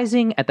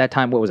 Rising at that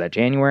time, what was that,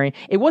 January?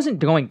 It wasn't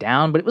going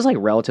down, but it was like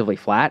relatively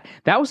flat.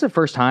 That was the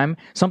first time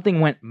something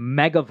went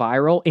mega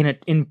viral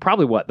in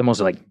probably what the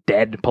most like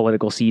dead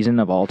political season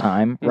of all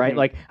time, right?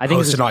 Like I think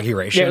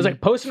Post-inauguration. Yeah, it was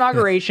like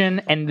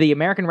post-inauguration, and the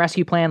American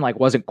Rescue Plan like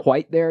wasn't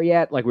quite there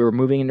yet. Like we were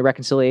moving into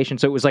reconciliation,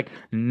 so it was like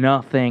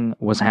nothing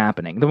was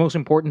happening. The most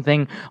important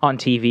thing on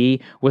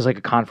TV was like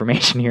a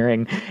confirmation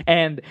hearing,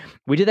 and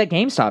we did that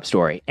GameStop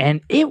story,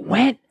 and it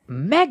went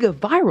mega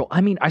viral.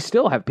 I mean, I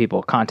still have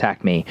people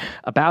contact me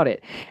about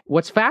it.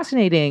 What's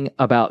fascinating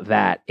about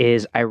that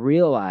is I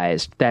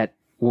realized that,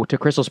 to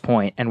Crystal's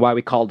point, and why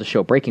we called the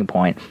show Breaking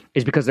Point,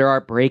 is because there are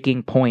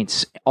breaking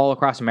points all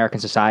across American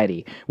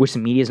society which the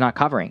media is not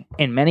covering.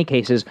 In many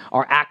cases,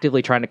 are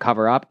actively trying to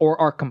cover up or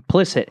are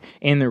complicit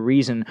in the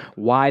reason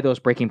why those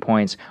breaking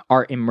points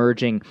are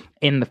emerging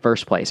in the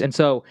first place. And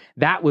so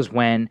that was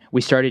when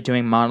we started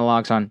doing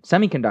monologues on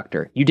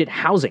semiconductor. You did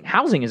housing.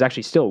 Housing is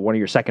actually still one of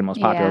your second most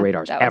popular Yeah,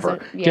 radars that was ever.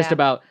 it. Yeah. Just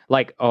about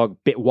like a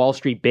Wall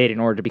Street bid in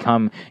order to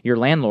become your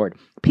landlord.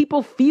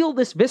 People feel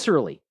this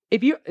viscerally.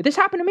 This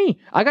happened to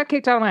me. I got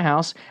kicked out of my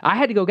house. I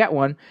had to go get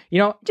one.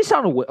 Just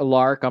on a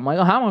lark. I'm like,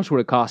 oh, how much would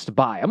it cost to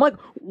buy? I'm like,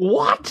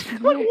 what?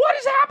 Like, what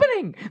is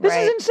happening? This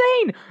Right. is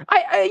insane.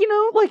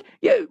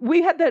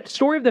 We had that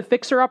story of the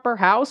fixer-upper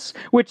house,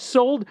 which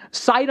sold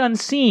sight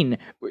unseen,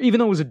 even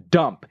though it was a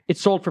dump. It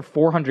sold for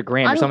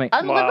 $400,000 or something.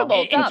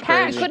 Unlivable. In dump.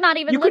 cash. You could not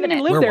even You live couldn't in even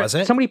it. live Where there. was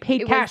it? Somebody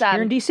paid It cash was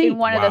here in DC. in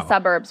one of the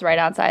suburbs right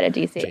outside of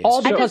DC. All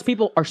I because just-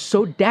 people are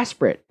so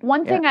desperate.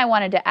 One thing I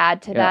wanted to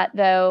add to that,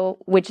 though,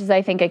 which is,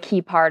 I think, a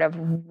key part of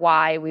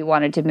why we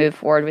wanted to move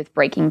forward with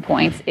Breaking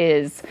Points,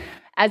 is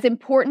as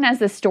important as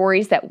the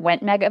stories that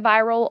went mega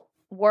viral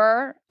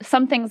were,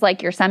 some things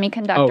like your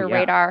semiconductor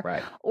radar,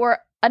 Right. or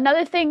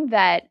another thing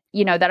that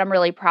that I'm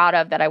really proud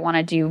of, that I want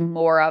to do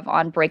more of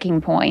on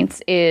Breaking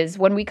Points, is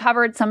when we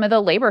covered some of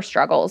the labor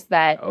struggles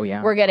that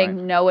were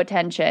getting no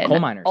attention. Coal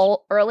miners.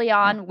 Early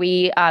on,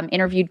 we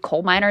interviewed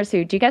coal miners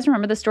who, do you guys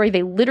remember the story?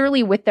 They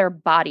literally, with their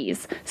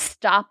bodies,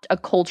 stopped a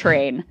coal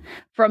train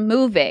from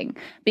moving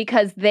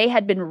because they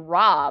had been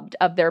robbed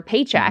of their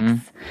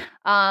paychecks.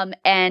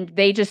 And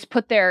they just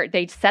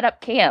they set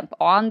up camp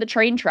on the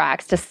train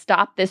tracks to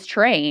stop this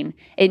train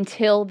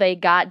until they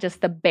got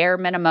just the bare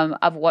minimum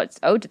of what's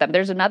owed to them.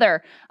 There's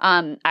another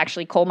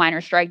actually coal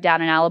miner strike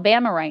down in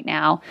Alabama right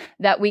now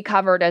that we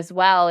covered as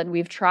well. And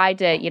we've tried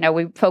to,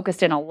 we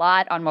focused in a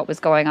lot on what was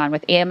going on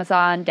with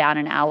Amazon down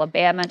in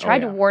Alabama, tried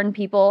to warn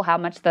people how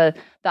much the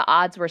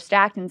odds were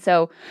stacked. And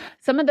so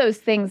some of those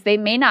things, they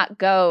may not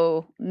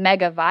go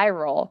mega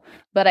viral,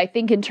 but I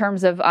think in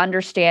terms of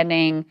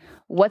understanding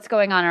what's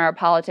going on in our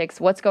politics,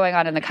 what's going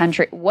on in the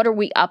country, what are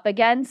we up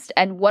against,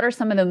 and what are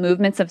some of the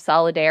movements of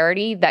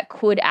solidarity that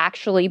could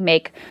actually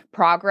make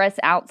progress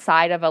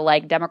outside of a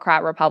like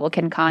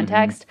Democrat-Republican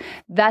context.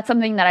 That's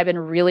something that I've been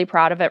really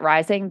proud of at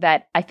Rising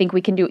that I think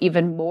we can do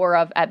even more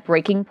of at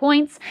breaking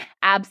points,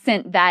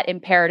 absent that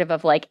imperative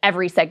of like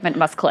every segment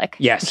must click.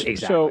 Yes,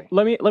 exactly. So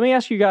let me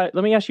ask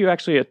you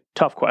actually a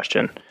tough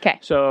question. Okay.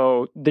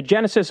 So the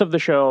genesis of the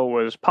show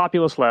was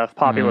populist left,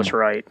 populist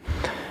right.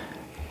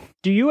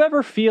 Do you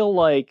ever feel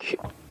like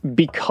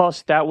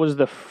because that was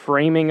the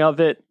framing of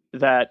it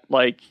that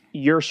like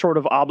you're sort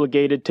of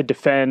obligated to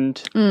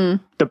defend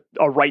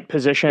a right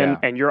position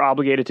and you're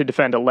obligated to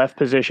defend a left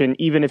position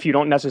even if you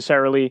don't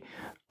necessarily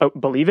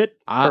believe it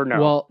or no?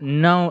 Well,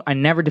 no, I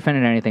never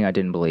defended anything I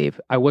didn't believe.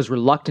 I was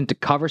reluctant to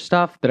cover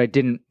stuff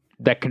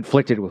that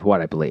conflicted with what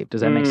I believed.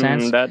 Does that make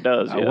sense? That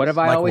does. Yes. What have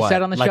I Like always what?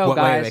 said on the Like show, what?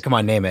 guys? Wait, come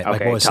on, name it. Like,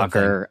 Okay, what was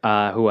Tucker.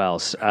 Who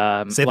else? Say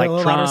that like a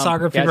little louder, Trump.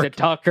 Sagar, if you Yes, were- it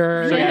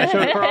Tucker. Yeah,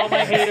 so for all my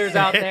haters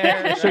out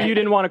there. So you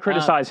didn't want to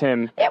criticize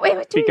him. Yeah, wait,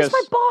 dude, because- he's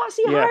my boss.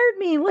 He yeah. hired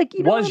me. Like,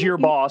 you know, Was your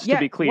boss, to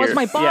be clear. Was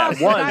my boss.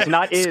 Yeah, was,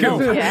 not is.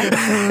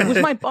 Was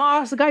my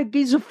boss. The guy,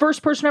 he's the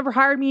first person who ever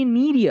hired me in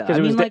media. 'Cause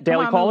it was like,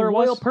 Daily come on, Caller I'm a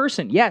was? loyal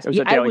person. Yes, It was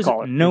a Daily I was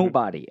Caller.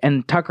 nobody.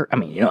 And Tucker, I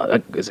mean, you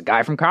know, is a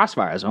guy from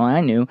Crossfire. That's all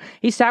I knew.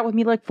 He sat with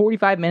me like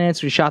 45 minutes.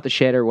 We shot the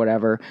shit or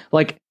whatever.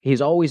 Like, he's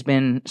always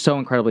been so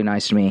incredibly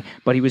nice to me,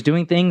 but he was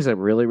doing things that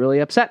really, really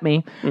upset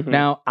me.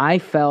 Now, I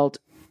felt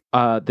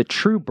the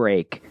true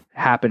break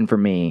happened for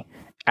me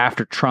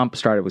after Trump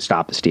started with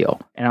Stop the Steal.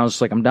 And I was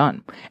just like, I'm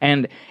done.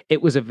 And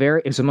it was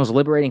the most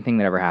liberating thing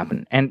that ever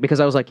happened. And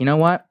because I was like, you know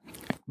what?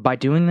 By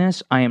doing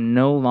this, I am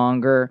no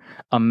longer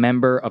a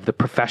member of the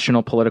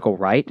professional political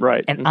right.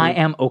 Right. And I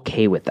am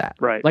okay with that.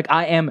 Right. Like,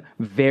 I am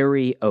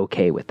very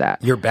okay with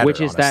that. You're better,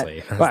 Which is honestly.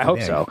 that. That's Well, I the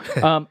hope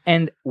thing. so.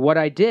 And what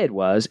I did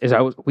was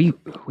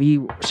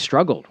we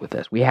struggled with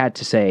this. We had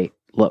to say,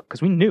 look,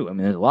 because we knew, I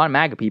mean, there's a lot of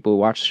MAGA people who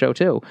watch the show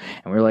too.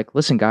 And we were like,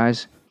 listen,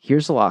 guys,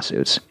 here's the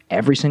lawsuits.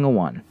 Every single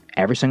one.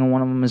 Every single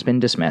one of them has been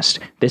dismissed.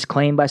 This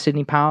claim by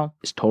Sidney Powell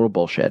is total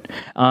bullshit.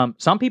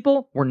 Some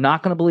people were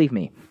not going to believe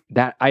me.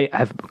 That I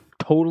have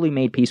totally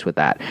made peace with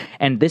that.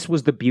 And this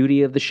was the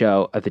beauty of the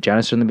show, of the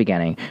genesis from the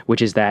beginning,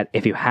 which is that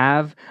if you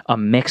have a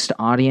mixed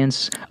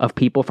audience of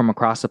people from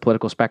across the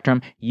political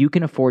spectrum, you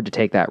can afford to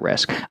take that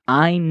risk.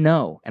 I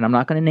know, and I'm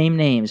not going to name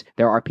names,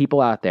 there are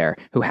people out there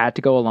who had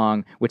to go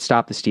along with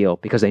Stop the Steal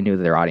because they knew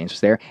that their audience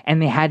was there,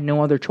 and they had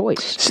no other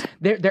choice.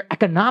 Their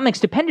economics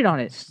depended on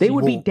it. They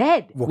would be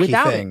dead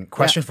without key thing. it.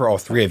 Question for all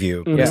three of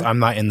you, because I'm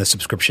not in the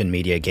subscription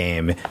media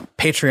game.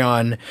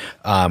 Patreon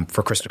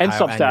for Krista And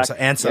Kyle Substack.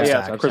 and Substack.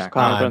 Yeah, Crystal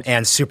Kyle.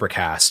 And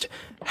Supercast.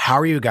 How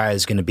are you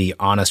guys going to be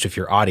honest with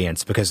your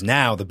audience? Because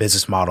now the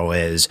business model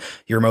is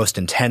your most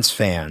intense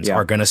fans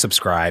are going to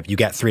subscribe. You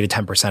get 3 to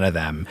 10% of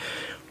them.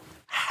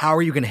 How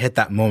are you going to hit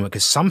that moment?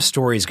 Because some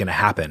story is going to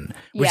happen,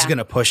 which is going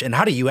to push. And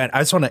how do you, I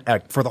just want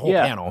to, for the whole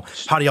panel,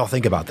 how do y'all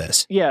think about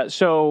this? Yeah,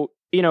 so,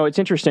 you know, it's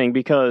interesting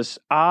because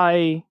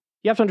you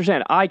have to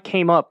understand, I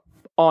came up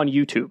on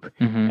YouTube.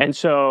 And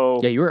so...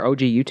 Yeah, you were OG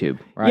YouTube,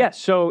 right? Yeah,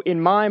 so in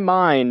my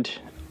mind...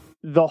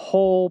 the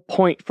whole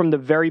point from the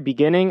very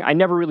beginning, I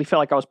never really felt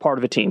like I was part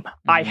of a team.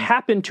 I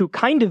happened to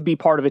kind of be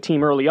part of a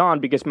team early on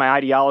because my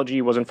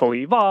ideology wasn't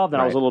fully evolved,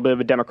 and I was a little bit of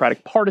a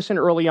Democratic partisan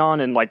early on,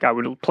 and like I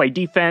would play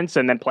defense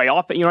and then play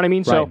offense, you know what I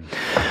mean? So,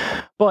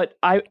 but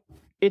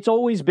it's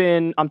always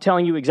been, I'm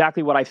telling you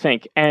exactly what I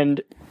think,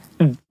 and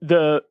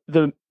the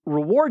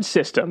reward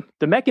system,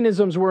 the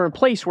mechanisms were in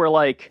place where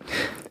like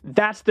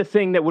that's the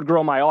thing that would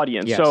grow my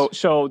audience. Yes.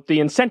 So the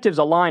incentives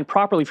aligned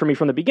properly for me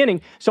from the beginning.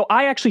 So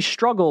I actually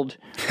struggled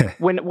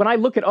when I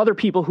look at other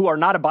people who are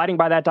not abiding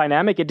by that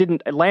dynamic, it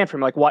didn't land for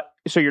me. Like, what?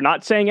 So you're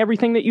not saying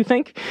everything that you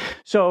think?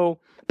 So,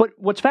 but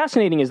what's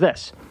fascinating is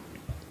this.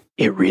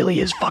 It really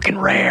is fucking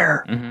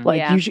rare.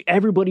 Like usually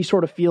everybody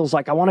sort of feels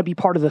like I want to be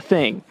part of the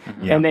thing.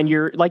 And then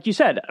you're, like you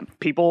said,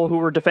 people who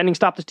are defending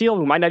Stop the Steal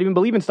who might not even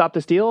believe in Stop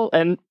the Steal,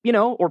 and, you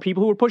know, or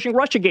people who are pushing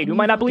Russiagate who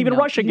might not believe in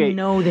Russiagate. You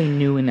know they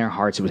knew in their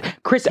hearts it was...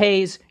 Chris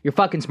Hayes, you're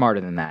fucking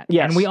smarter than that.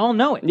 Yes. And we all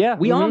know it. Yeah.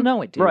 We all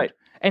know it, dude. Right.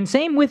 And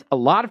same with a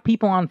lot of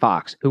people on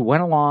Fox who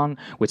went along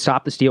with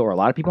Stop the Steal, or a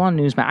lot of people on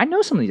Newsmax. I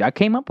know some of these. I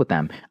came up with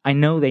them. I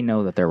know they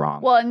know that they're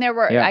wrong. Well, and there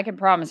were, I can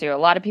promise you, a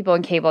lot of people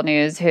in cable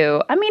news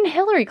who, I mean,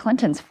 Hillary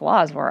Clinton's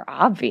flaws were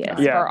obvious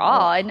for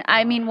all. And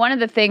I mean, one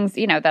of the things,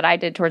 you know, that I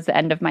did towards the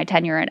end of my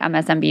tenure at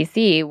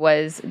MSNBC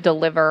was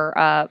deliver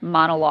a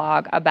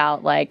monologue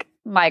about like,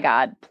 my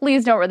God,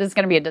 please don't, this is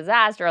going to be a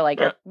disaster. Like,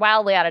 you're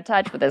wildly out of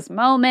touch with this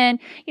moment.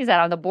 You sat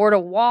on the board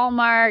of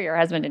Walmart, your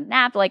husband did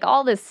nap, like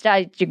all this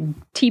stuff,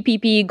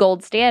 TPP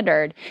gold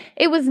standard.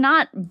 It was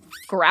not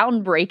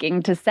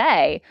groundbreaking to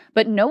say,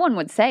 but no one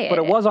would say it. But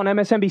it was on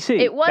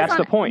MSNBC. It was That's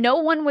the point. No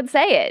one would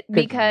say it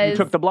because you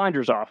took the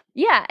blinders off.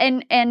 Yeah,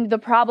 and the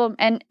problem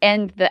and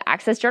the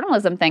access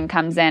journalism thing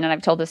comes in, and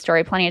I've told this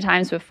story plenty of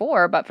times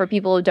before, but for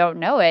people who don't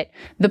know it,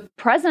 the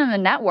president of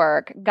the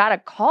network got a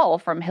call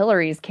from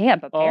Hillary's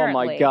camp, apparently.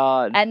 currently.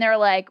 God. And they're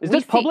like, Is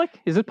this public?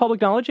 Is this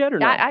public knowledge yet or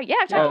no? Yeah,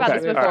 I've talked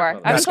about this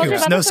before. No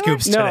scoops. No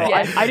scoops today.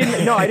 I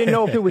didn't. No, I didn't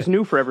know if it was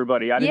new for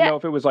everybody. I didn't know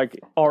if it was like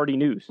already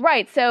news.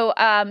 Right. So,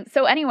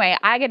 anyway,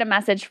 I get a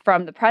message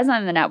from the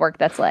president of the network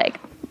that's like,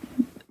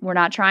 we're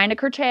not trying to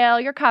curtail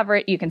your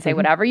coverage. You can say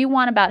whatever you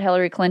want about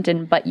Hillary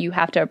Clinton, but you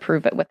have to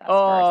approve it with us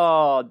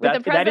first.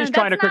 With That is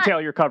trying to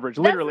curtail your coverage,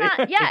 literally.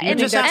 and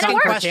just it asking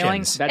works.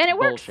 questions. That's And it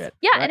works. bullshit.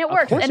 Yeah, right? and it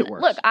works. Of course And it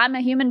works. look, I'm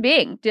a human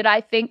being. Did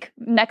I think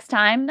next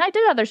time? I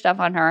did other stuff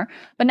on her,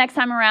 but next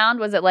time around,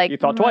 was it like, You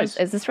thought twice.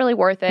 Is this really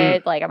worth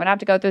it? Like, I'm gonna have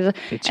to go through this.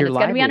 It's and your it's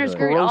gonna be under livelihood.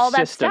 scrutiny. Gross All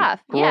that system. stuff.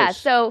 Yeah. Gross.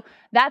 So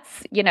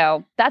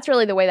that's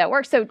really the way that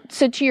works. So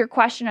to your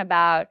question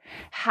about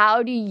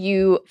how do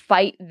you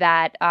fight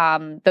that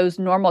those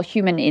normal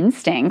human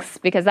instincts,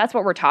 because that's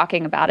what we're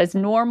talking about is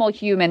normal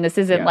human. This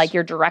isn't like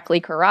you're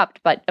directly corrupt,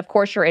 but of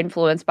course you're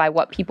influenced by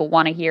what people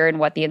want to hear and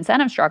what the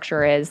incentive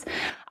structure is.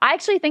 I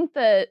actually think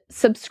the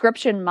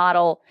subscription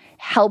model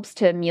helps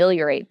to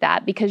ameliorate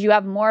that because you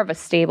have more of a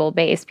stable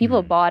base. People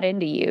have bought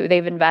into you.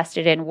 They've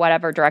invested in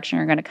whatever direction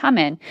you're going to come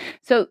in.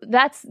 So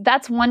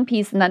that's one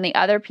piece. And then the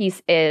other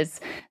piece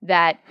is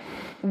that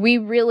we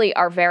really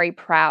are very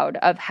proud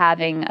of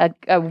having a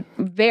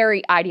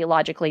very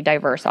ideologically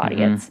diverse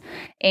audience.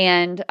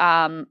 And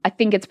I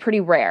think it's pretty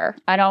rare.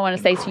 I don't want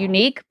to say it's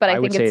unique, but I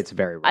would think say it's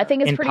very rare. I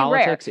think it's in pretty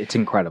politics, rare. it's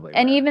incredibly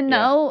And rare. even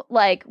though,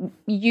 like,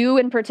 you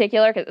in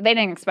particular, because they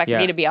didn't expect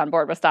me to be on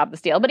board with Stop the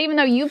Steal, but even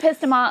though you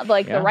pissed them off,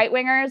 like the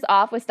right-wingers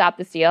off with Stop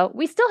the Steal,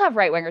 we still have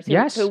right-wingers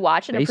who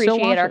watch and they still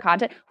appreciate watch our it.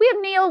 content. We have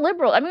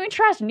neoliberal. I mean, we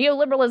trash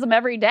neoliberalism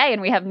every day, and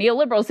we have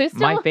neoliberals who still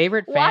My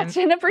favorite fan watch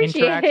and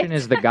appreciate interaction it.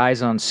 is the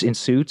guys in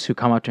suits who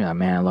come up to me like,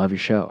 man, I love your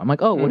show. I'm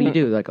like, oh, what do you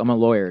do? Like, I'm a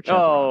lawyer at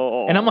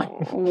Chevron. And I'm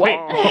like, wait.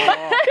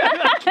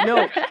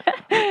 No.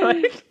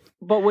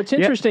 But what's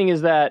interesting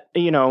is that,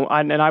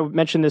 and I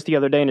mentioned this the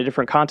other day in a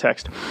different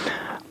context.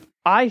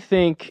 I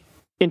think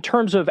in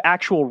terms of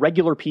actual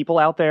regular people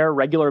out there,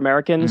 regular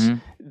Americans,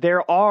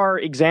 there are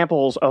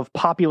examples of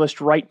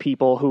populist right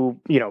people who,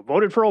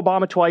 voted for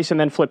Obama twice and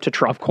then flipped to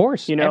Trump. Of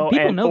course. And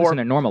people know this or in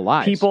their normal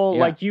lives. People,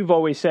 like you've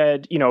always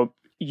said,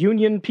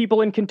 union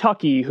people in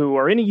Kentucky who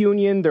are in a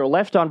union, they're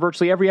left on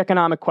virtually every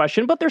economic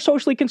question, but they're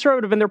socially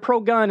conservative and they're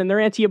pro-gun and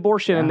they're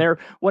anti-abortion and they're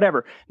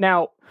whatever.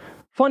 Now,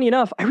 funny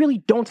enough, I really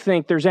don't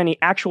think there's any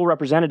actual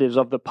representatives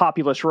of the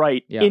populist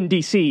right in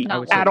D.C.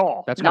 at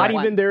all. That's not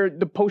correct. even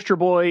the poster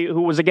boy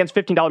who was against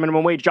 $15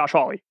 minimum wage, Josh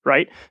Hawley,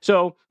 right?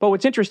 So, but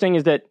what's interesting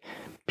is that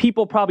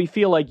people probably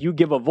feel like you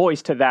give a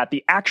voice to that,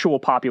 the actual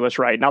populist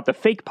right, not the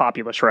fake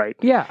populist right.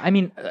 Yeah, I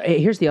mean,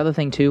 here's the other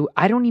thing, too.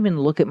 I don't even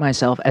look at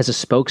myself as a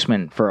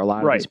spokesman for a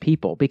lot of these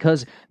people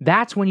because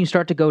that's when you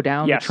start to go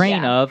down the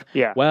train of,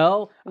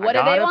 well, what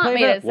do they want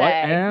me to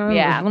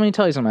say? Let me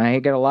tell you something. I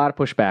get a lot of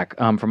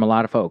pushback from a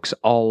lot of folks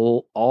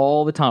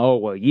all the time. Oh,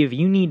 well,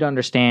 you need to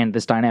understand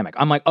this dynamic.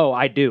 I'm like, oh,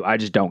 I do. I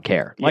just don't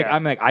care. Like,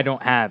 I'm like, I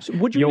don't have.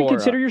 Would you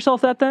consider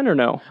yourself that then or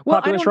no?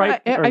 Well, populist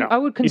right? Or no? I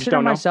would consider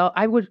myself.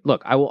 I will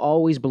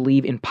always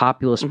believe in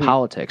populist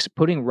politics.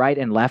 Putting right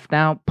and left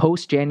now,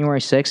 post January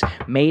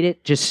 6th, made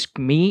it just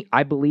me.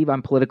 I believe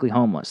I'm politically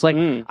homeless. Like,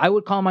 I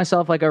would call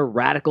myself like a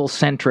radical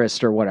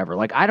centrist or whatever.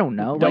 Like, I don't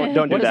know. Don't do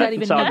what does that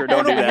even Saagar, mean?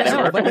 don't do that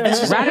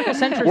ever. Radical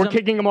centrism. We're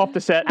kicking him off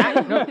the set.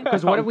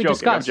 Because what have we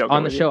discussed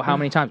on the show how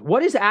many times?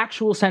 What is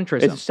actual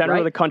centrism? It's the center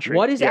of the country.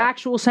 What is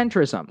actual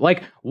centrism?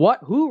 Like,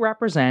 who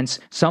represents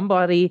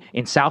somebody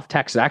in South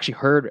Texas? I actually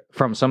heard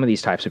from some of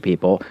these types of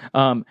people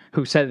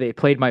who said they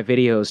played my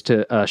videos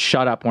to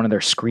shut up one of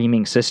their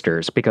screaming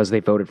sisters because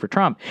they voted for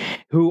Trump.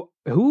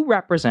 Who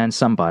represents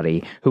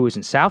somebody who is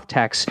in South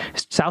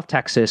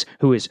Texas,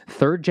 who is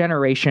third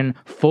generation,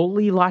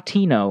 fully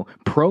Latino,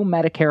 pro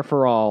Medicare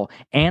for all,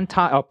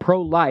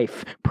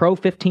 pro-life, pro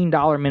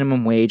 $15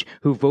 minimum wage,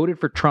 who voted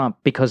for Trump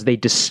because they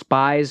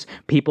despise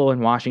people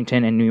in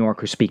Washington and New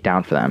York who speak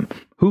down for them?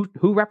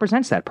 Who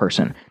represents that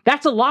person?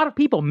 That's a lot of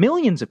people,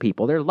 millions of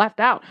people. They're left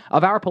out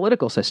of our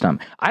political system.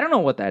 I don't know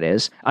what that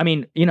is. I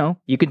mean,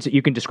 you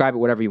can describe it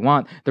whatever you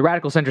want. The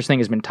radical centrist thing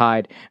has been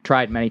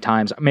tried many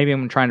times. Maybe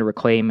I'm trying to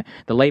reclaim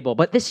the label,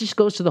 but this just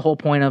goes to the whole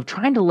point of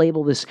trying to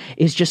label this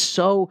is just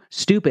so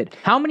stupid.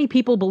 How many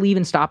people believe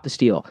in Stop the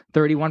Steal?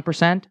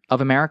 31%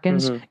 of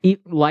Americans eat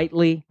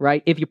lightly,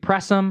 right? If you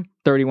press them,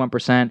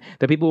 31%.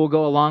 The people will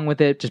go along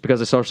with it just because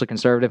they're socially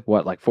conservative.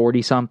 What, like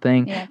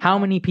 40-something? Yeah. How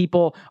many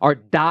people are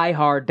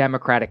diehard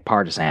Democratic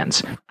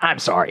partisans? I'm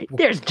sorry.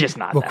 There's just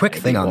not that quick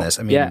many thing people. on this.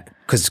 I mean,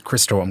 because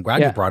Crystal, I'm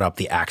glad you brought up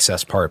the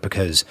access part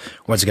because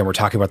once again, we're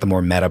talking about the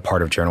more meta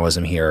part of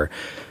journalism here.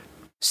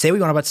 Say we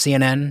want about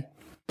CNN.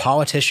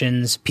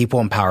 Politicians, people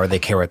in power, they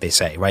care what they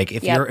say. Right?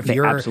 If you're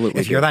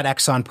that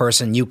Exxon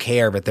person, you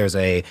care, but there's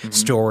a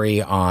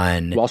story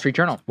on Wall Street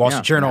Journal,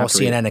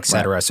 CNN,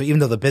 etc. Right. So even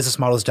though the business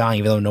model is dying,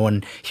 even though no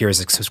one here is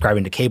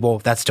subscribing to cable,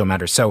 that still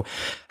matters. So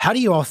how do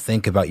you all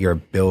think about your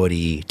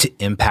ability to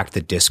impact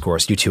the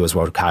discourse, you two as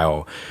well,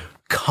 Kyle,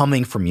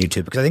 coming from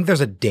YouTube? Because I think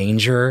there's a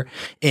danger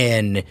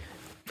in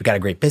we've got a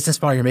great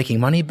business model, you're making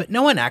money, but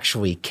no one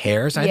actually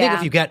cares. And I think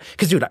if you get,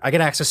 because dude, I get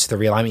access to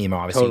the Realignment email,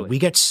 obviously. Totally. We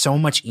get so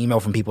much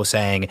email from people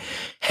saying,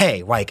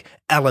 hey, like,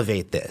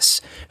 elevate this.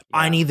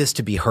 I need this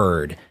to be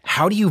heard.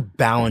 How do you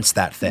balance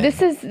that thing?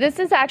 This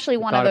is actually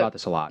one of Thought the about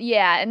this a lot.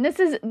 Yeah, and this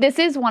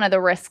is one of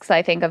the risks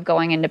I think of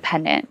going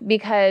independent,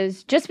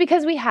 because just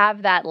because we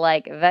have that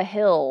like the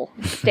Hill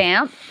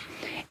stamp,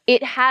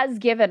 it has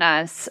given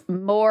us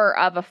more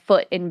of a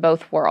foot in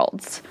both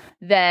worlds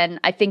than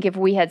I think if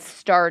we had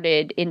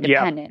started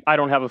independent. Yeah, I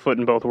don't have a foot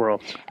in both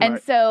worlds. And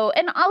Right. so,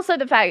 and also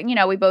the fact,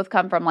 we both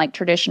come from like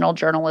traditional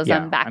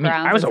journalism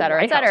backgrounds, I was et cetera,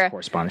 a White et cetera. House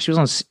correspondent. She was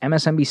on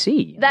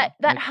MSNBC.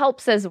 That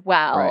helps as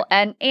well,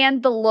 Right.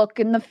 and the look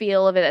and the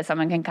feel of it, that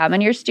someone can come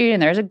in your studio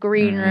and there's a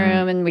green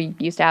room, and we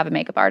used to have a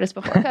makeup artist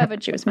before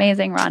COVID. She was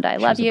amazing, Rhonda. I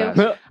love the you. best.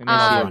 We miss you.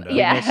 Rhonda. We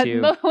Yeah, miss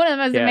you. one of the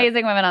most Yeah.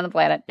 amazing women on the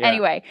planet. Yeah.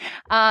 Anyway,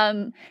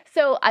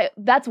 so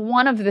that's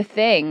one of the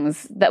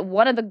things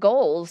one of the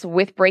goals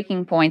with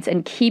Breaking Points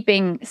and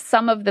keeping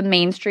some of the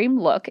mainstream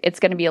look. It's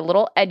going to be a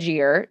little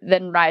edgier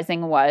than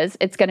Rising was.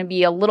 It's going to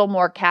be a little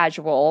more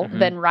casual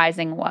than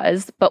Rising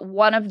was. But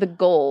one of the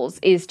goals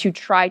is to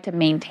try to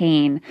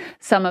maintain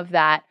some of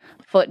that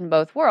foot in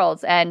both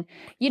worlds. And,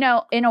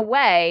 in a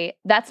way,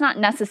 that's not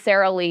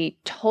necessarily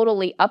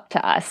totally up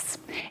to us.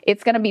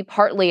 It's going to be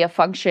partly a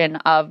function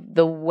of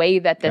the way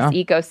that this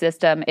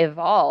ecosystem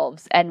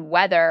evolves and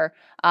whether,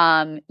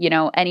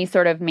 any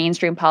sort of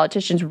mainstream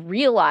politicians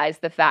realize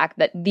the fact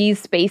that these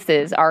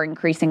spaces are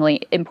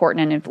increasingly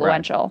important and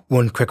influential.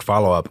 One quick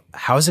follow-up.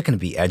 How is it going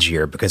to be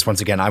edgier? Because once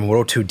again, I'm a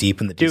little too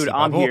deep in the DC Dude,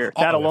 I'm bubble. here.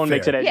 That alone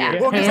makes it edgy. Yeah.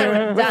 Well,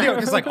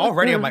 because like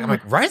already, I'm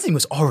like, Rising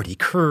was already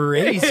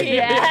crazy.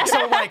 Yeah.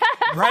 So like,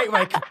 right,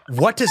 like,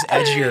 what does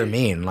edgier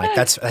mean? Like,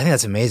 I think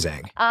that's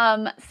amazing.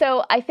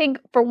 So I think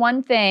for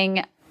one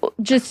thing,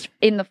 just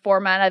in the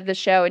format of the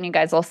show, and you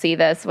guys will see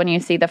this when you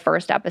see the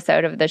first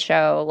episode of the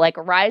show, like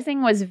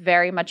Rising was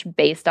very much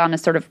based on a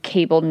sort of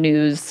cable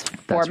news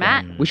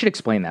format. We should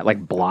explain that,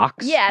 like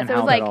blocks. Yeah, and so it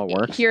how was that all like,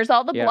 works. here's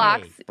all the Yeah.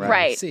 blocks, Right.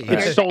 right? See,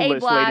 Here's it's the A soulless,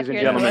 block, ladies and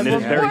here's gentlemen. the- It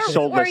is very where are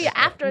soulless. you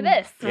after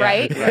this,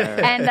 right?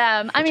 And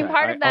I mean, right.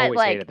 part I of that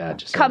always hated that,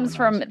 just so comes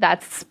everyone from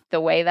that's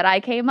the way that I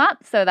came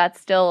up, so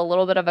that's still a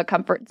little bit of a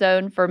comfort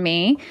zone for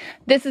me.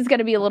 This is going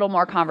to be a little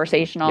more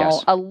conversational,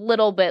 Yes. a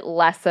little bit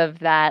less of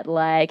that,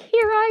 like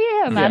here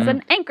I am as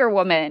an anchor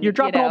woman. You're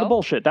dropping all the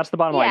bullshit. That's the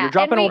bottom line. Yeah, You're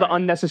dropping and all the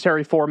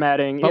unnecessary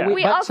formatting. But, Yeah.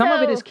 We but some of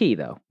it also- is key,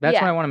 though. That's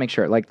Yeah. what I want to make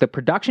sure. Like, the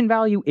production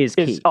value is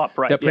key. Is up,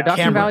 right, The yeah.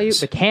 production value,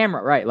 Cameras. the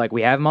camera, right. Like,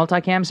 we have a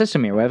multicam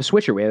system here. We have a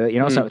switcher. We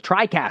have, so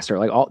TriCaster.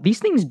 Like, all these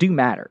things do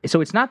matter.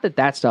 So it's not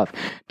that stuff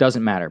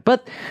doesn't matter.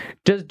 But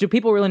do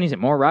people really need it?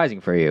 More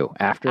Rising for you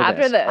after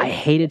this? I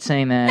hated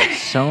saying that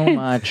so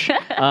much.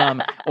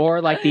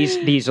 Or like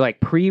these like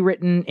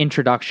pre-written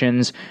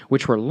introductions,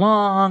 which were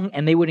long,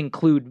 and they would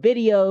include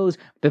videos.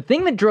 The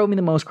thing that drove me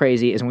the most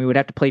crazy is when we would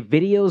have to play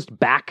videos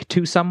back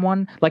to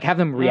someone, like have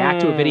them react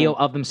to a video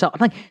of themselves.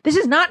 I'm like, this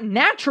is not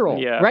natural,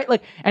 Yeah. right?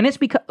 Like, and it's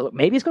because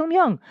maybe it's because I'm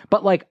young,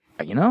 but like,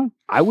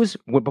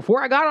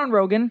 before I got on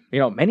Rogan,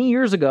 many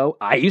years ago,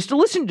 I used to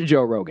listen to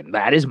Joe Rogan.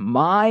 That is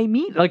my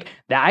meat. Like,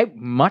 I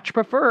much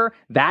prefer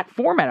that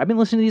format. I've been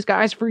listening to these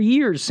guys for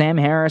years, Sam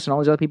Harris and all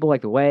these other people,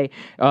 like the way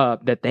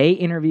that they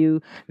interview.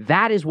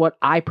 That is what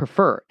I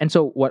prefer. And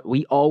so what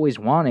we always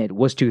wanted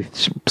was to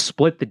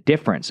split the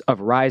difference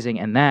of Rising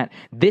and that.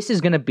 This is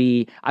going to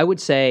be, I would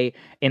say,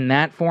 in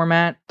that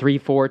format,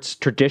 3/4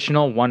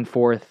 traditional,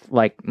 1/4,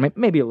 like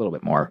maybe a little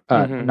bit more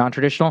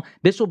non-traditional.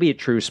 This will be a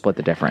true split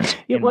the difference.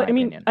 Yeah, in well, my I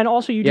mean, opinion. and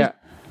also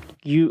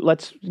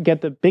let's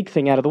get the big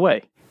thing out of the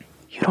way.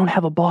 You don't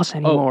have a boss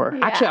anymore.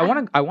 Actually, I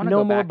want to No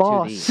go more back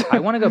boss. to I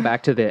want to go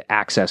back to the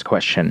access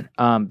question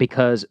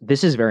because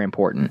this is very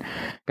important,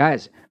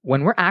 guys.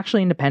 When we're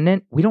actually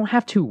independent, we don't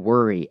have to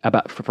worry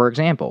about. For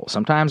example,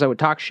 sometimes I would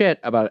talk shit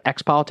about an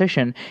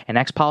ex-politician. An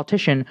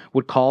ex-politician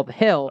would call the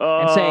Hill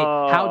and say,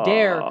 "How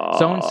dare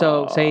so and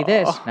so say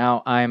this?"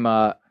 Now I'm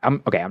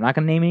okay. I'm not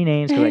going to name any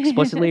names because I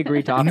explicitly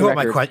agreed to. You know what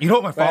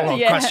my follow-up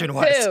question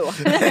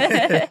was.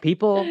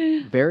 People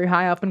very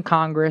high up in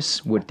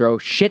Congress would throw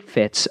shit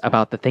fits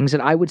about the things that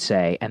I would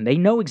say, and they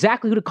know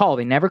exactly who to call.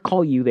 They never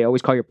call you. They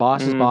always call your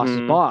boss's boss's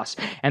boss,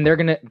 and they're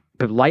going to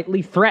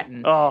politely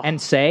threaten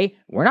and say,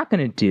 we're not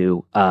going to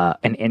do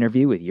an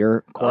interview with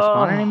your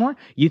correspondent anymore.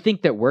 You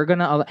think that we're going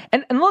to...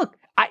 And look,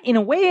 in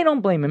a way, I don't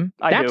blame him.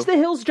 That's the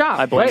Hill's job.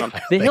 I blame him.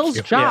 The Hill's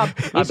job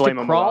is to blame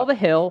him a crawl lot. the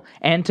Hill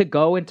and to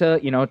go into,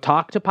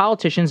 talk to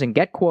politicians and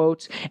get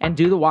quotes and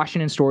do the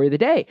Washington story of the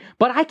day.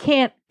 But I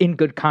can't, in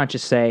good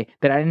conscience, say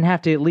that I didn't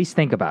have to at least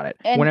think about it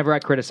whenever I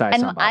criticize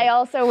And somebody. I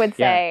also would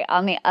say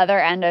on the other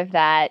end of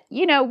that,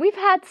 we've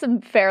had some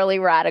fairly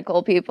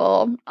radical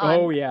people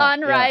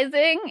on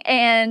Rising,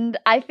 and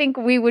I think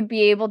we would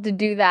be able to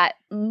do that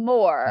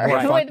more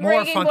with more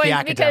Breaking funky Points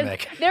academic.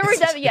 because there were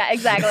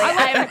exactly.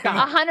 I'm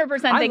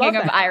 100% thinking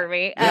of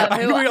Iremy,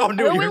 who we all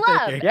knew we you were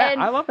love. thinking. Yeah,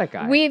 And I love that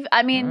guy.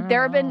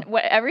 there have been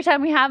every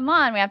time we have him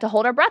on, we have to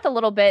hold our breath a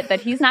little bit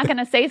that he's not going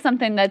to say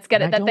something that's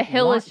gonna I that the don't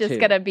Hill is want just to.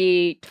 going to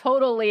be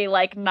totally totally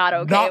like not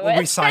okay Not with. what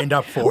we signed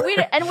up for.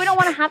 And we don't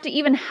want to have to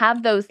even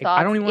have those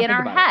thoughts don't even wanna in think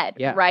our about it. head,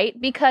 Yeah. right?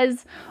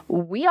 Because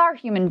we are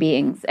human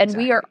beings and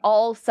we are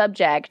all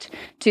subject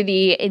to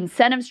the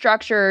incentive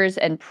structures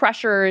and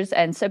pressures.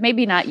 And so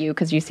maybe not you,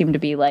 because you seem to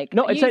be like,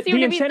 No, it's you that seem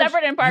the to be incentive-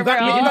 separate and apart you got-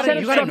 from you all. got-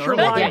 incentive you got an structure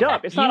early lined one.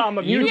 up. It's not I'm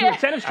immune to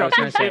incentive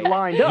structure. gonna say, It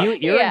lined up.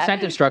 Your Yeah.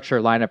 incentive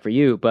structure lined up for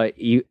you, but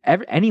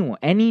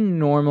any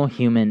normal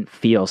human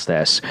feels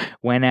this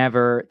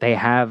whenever they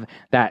have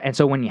that. And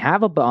so when you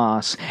have a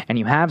boss and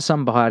you have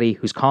somebody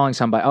who's calling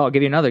somebody, I'll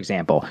give you another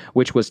example,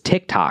 which was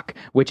TikTok,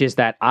 which is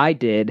that I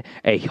did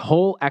a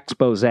whole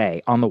expose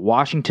on the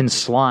Washington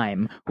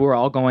slime who are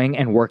all going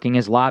and working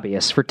as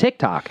lobbyists for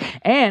TikTok.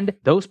 And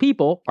those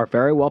people are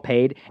very well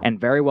paid and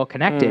very well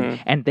connected.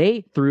 And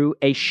they threw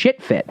a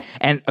shit fit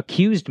and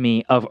accused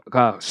me of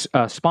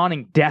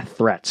spawning death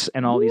threats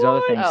and all these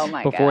other things Oh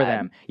my before God.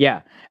 them.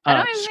 Yeah. I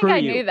don't even screw think I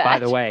you, knew that. by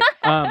the way.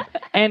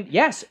 And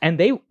yes, and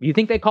you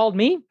think they called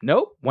me?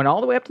 Nope. Went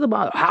all the way up to the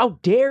bottom. How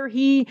dare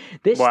he?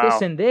 This,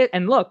 and this.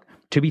 And look,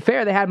 to be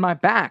fair, they had my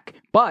back,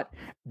 but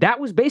that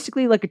was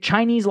basically like a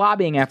Chinese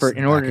lobbying effort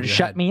in order to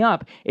shut me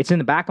up. It's in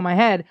the back of my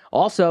head.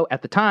 Also,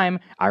 at the time,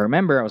 I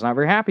remember I was not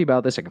very happy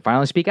about this. I can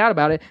finally speak out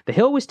about it. The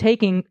Hill was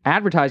taking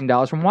advertising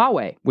dollars from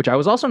Huawei, which I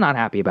was also not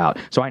happy about.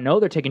 So I know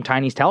they're taking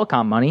Chinese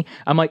telecom money.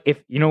 I'm like, if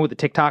you know what the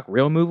TikTok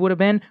real move would have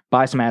been,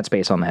 buy some ad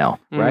space on the Hill,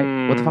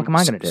 right? What the fuck am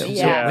I going to do?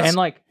 Yeah. And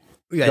like,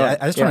 Yeah,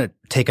 I just want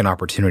to take an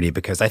opportunity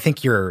because I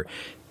think you're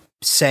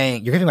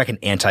giving like an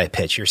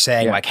anti-pitch. You're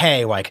saying like,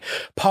 hey, like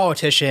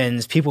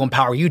politicians, people in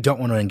power, you don't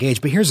want to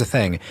engage. But here's the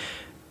thing.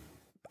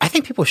 I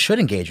think people should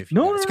engage with you.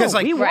 No, because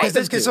we want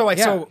them to. so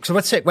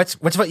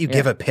what's about you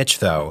give a pitch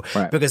though?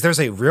 Right. Because there's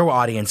a real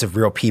audience of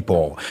real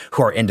people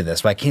who are into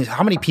this. Like,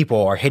 how many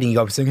people are hitting you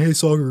up saying, "Hey,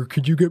 Sagar,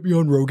 could you get me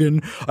on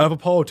Rogan? I have a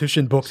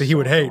politician book that he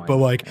would hate, but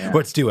like,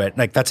 let's do it."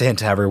 Like, that's a hint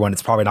to everyone.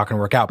 It's probably not going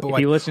to work out. But if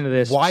like, you listen to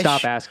this,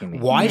 stop asking me.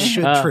 Why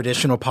should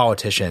traditional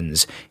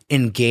politicians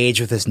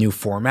engage with this new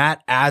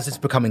format as it's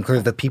becoming clear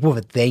that the people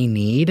that they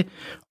need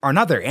are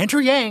not there? Andrew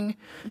Yang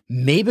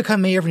may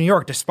become mayor of New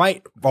York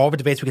despite all the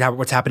debates we can have about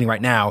what's happening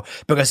right now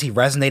because he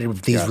resonated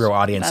with these real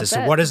audiences. That's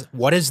So it.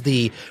 what is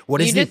the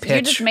pitch?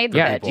 You just made the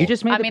pitch. you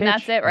just made I the mean, pitch.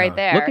 that's it right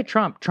there. Look at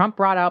Trump. Trump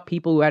brought out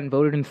people who hadn't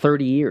voted in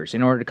 30 years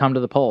in order to come to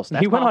the polls.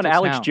 That's He went on politics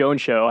Alex now.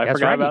 Jones' show. I That's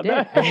forgot right, about he did.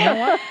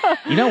 that.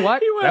 And you know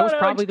what? He went That was on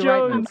probably Alex the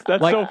right move. Jones.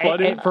 That's so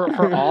funny.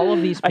 For all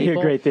of these people, I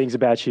hear great things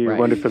about you, Right.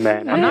 wonderful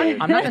man. I'm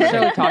not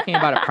necessarily talking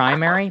about a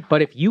primary,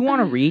 but if you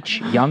want to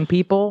reach young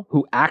people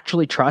who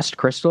actually trust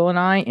Crystal and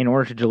I in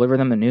order to deliver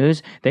them the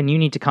news, then you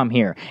need to come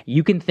here.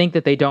 You can think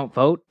that they don't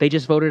vote. They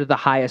just voted at the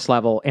highest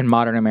level in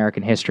modern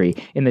American history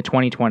in the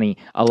 2020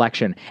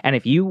 election. And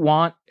if you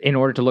want, in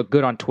order to look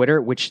good on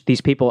Twitter, which these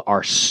people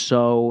are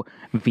so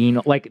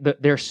venal, like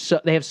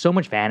they have so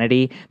much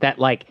vanity that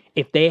like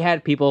if they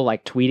had people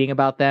like tweeting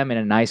about them in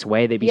a nice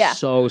way, they'd be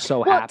so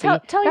well, happy. Tell your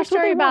That's what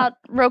story they want. about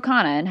Ro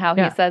Khanna and how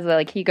he says that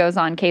like he goes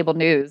on cable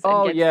news. And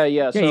Oh gets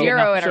yeah. So, zero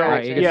so,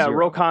 interaction. yeah, Zero.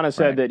 Ro Khanna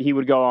said Right. that he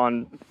would go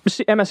on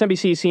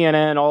MSNBC,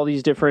 CNN, all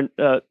these different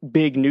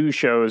big news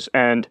shows,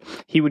 and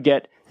he would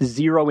get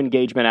zero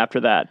engagement after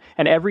that.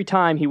 And every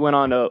time he went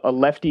on a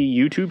lefty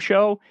YouTube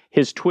show,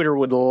 his Twitter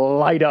would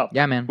light up.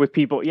 Yeah, man. With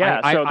people. Yeah,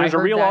 so there's a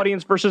heard real that.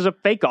 audience versus a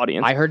fake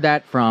audience. I heard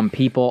that from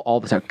people all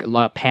the time,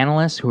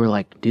 panelists who are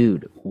like,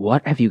 dude,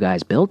 what have you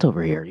guys built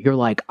over here? You're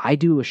like, I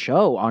do a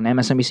show on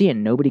MSNBC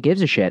and nobody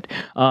gives a shit.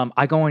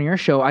 I go on your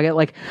show, I get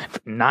like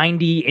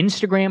 90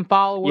 Instagram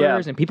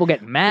followers and people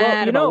get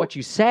mad about what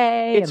you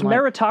say. It's and like,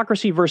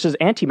 meritocracy versus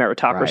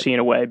anti-meritocracy in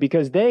a way,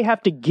 because they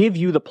have to give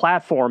you the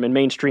platform in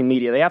mainstream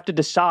media. They have to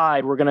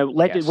decide we're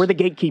the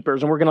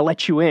gatekeepers and we're going to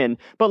let you in.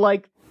 But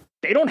like,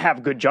 they don't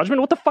have good judgment.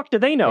 What the fuck do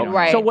they know?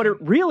 Right. So what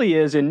it really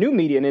is in new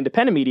media and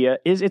independent media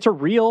is it's a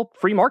real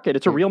free market.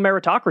 It's a real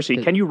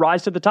meritocracy. Can you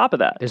rise to the top of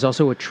that? There's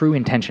also a true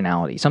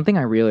intentionality. Something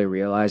I really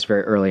realized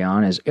very early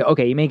on is,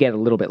 okay, you may get a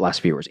little bit less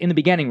viewers. In the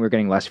beginning, we were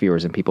getting less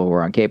viewers than people who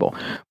were on cable,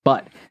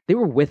 but they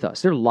were with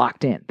us. They're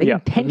locked in. They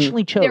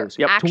intentionally chose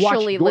They're to watch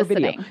actually your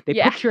listening. video.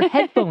 They put your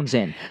headphones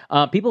in.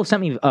 People have sent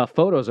me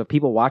photos of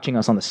people watching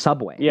us on the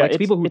subway. Yeah, like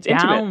people who it's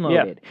intimate.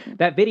 downloaded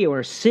that video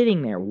and are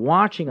sitting there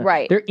watching us.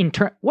 Right. They're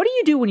what do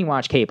you do when you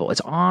watch cable? It's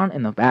on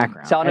in the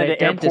background. It's on at at a an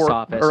dentist's airport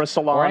office or a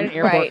salon. or at an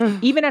airport. Right.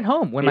 Even at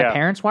home, when my Yeah.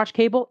 parents watch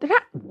cable, they're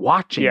not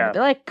watching Yeah. it.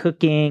 They're like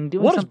cooking,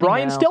 doing What does something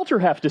Brian else. Stelter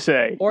have to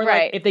say? Or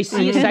Right. like if they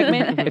see a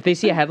segment, if they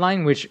see a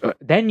headline, which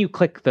then you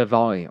click the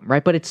volume,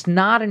 right? But it's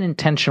not an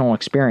intentional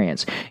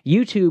experience.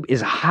 YouTube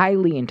is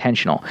highly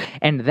intentional.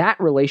 And that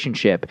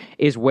relationship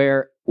is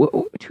where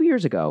 2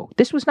 years ago,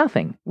 this was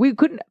nothing. We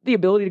couldn't have the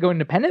ability to go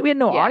independent. We had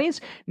no audience.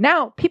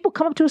 Now people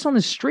come up to us on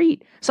the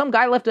street. Some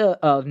guy left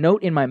a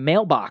note in my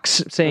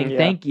mailbox saying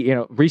thank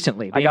you,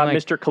 recently. I got like,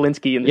 Mr.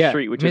 Kalinsky in the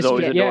street, which is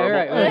always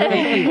adorable. right.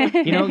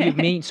 Thank you. You've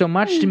meant so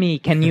much to me.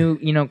 Can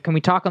can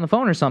we talk on the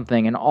phone or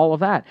something? And all of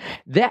that.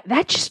 That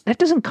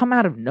doesn't come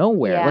out of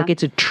nowhere. Yeah. Like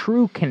it's a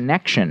true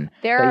connection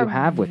There that are you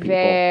have with people.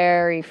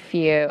 very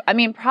few. I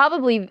mean,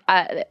 probably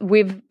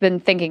we've been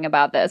thinking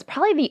about this.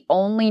 Probably the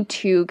only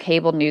two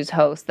cable news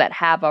hosts hosts that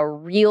have a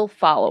real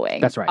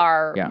following. That's right.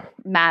 Are Yeah.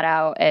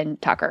 Maddow and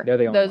Tucker. They're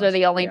the only Those are ones.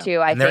 the only Yeah. two.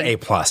 I And they're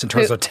think. A+ in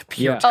terms of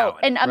pure Yeah. talent.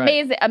 And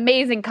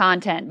amazing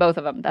content, both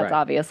of them. That's Right.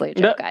 obviously a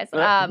joke, guys.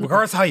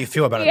 Regardless of how you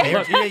feel about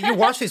it, you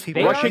watch these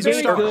people. They are Russiagate very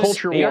start good-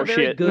 culture they war are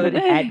very shit. good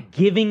at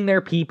giving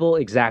their people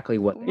exactly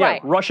what they Yeah,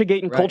 Right.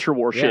 Russiagate and Right. culture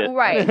war Yeah. shit.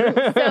 Right.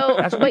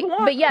 So,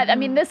 but yeah, I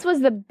mean, this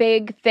was the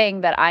big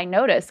thing that I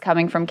noticed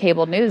coming from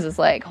cable news is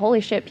like, holy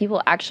shit,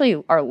 people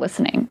actually are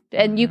listening.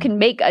 And you can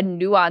make a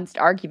nuanced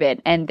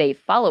argument and they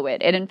follow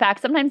it. And in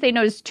fact, sometimes they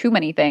notice too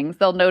many things.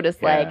 They'll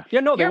notice like, Yeah,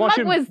 no, they your want mug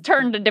you to- was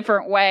turned a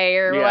different way,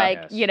 or Yeah. like,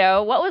 Yes. you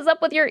know, what was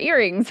up with your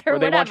earrings, or Or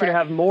they whatever. want you to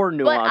have more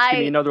nuance. Give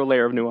me another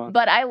layer of nuance.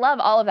 But I love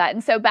all of that.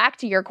 And so back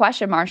to your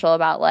question, Marshall,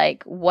 about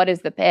like, what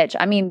is the pitch?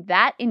 I mean,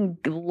 that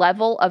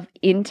level of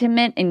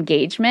intimate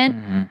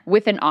engagement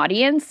with an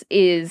audience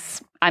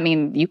is, I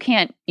mean, you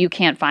can't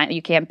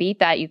beat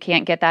that. You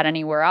can't get that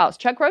anywhere else.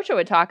 Chuck Rocha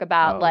would talk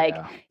about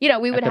you know,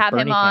 we would have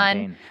him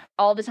on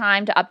all the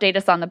time to update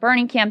us on the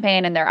Bernie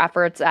campaign and their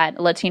efforts at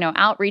Latino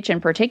outreach in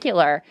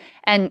particular.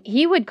 And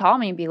he would call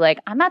me and be like,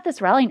 I'm at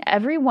this rally and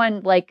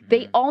everyone, like,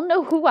 they all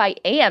know who I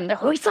am. They're,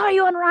 we saw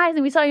you on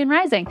Rising. We saw you on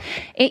Rising.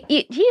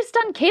 He's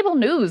done cable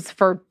news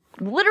for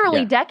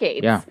literally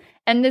decades. Yeah.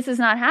 And this has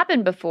not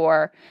happened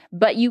before,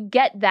 but you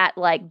get that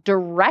like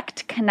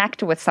direct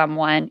connect with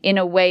someone in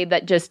a way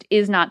that just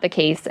is not the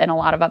case in a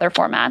lot of other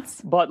formats.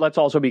 But let's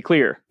also be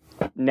clear.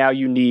 Now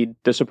you need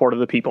the support of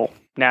the people.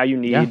 Now you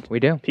need we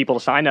do. people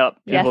to sign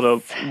up, people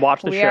to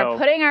watch the we show. are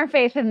putting our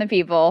faith in the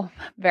people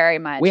very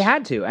much. We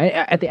had to.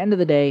 At the end of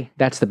the day,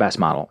 that's the best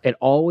model. It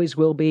always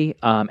will be.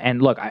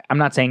 And look, I'm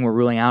not saying we're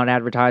ruling out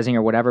advertising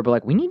or whatever, but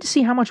like we need to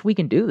see how much we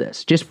can do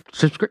this.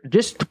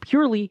 Just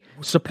purely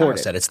support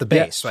it. Said it's the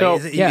base. Yeah.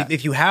 Right? So-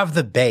 If you have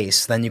the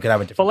base, then you could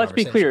have a different. But let's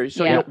be clear.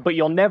 So, Yeah.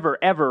 you'll never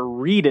ever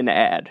read an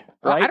ad,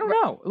 right? I don't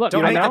know. Look,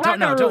 Don't I'm make not that-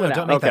 gonna don't rule it make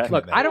out. that Okay.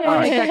 Look, commitment. I don't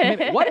want to make that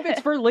commitment. What if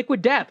it's for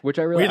Liquid Death, which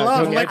I really We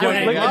love okay, Liquid-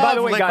 okay, we okay. love By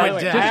the way, Liquid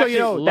guys, Death. just so you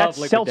know, Love that's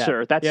Liquid seltzer.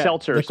 Death. That's Yeah.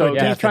 seltzer. Liquid So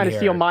Death he's trying in to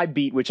steal here. my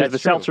beat, which is That's the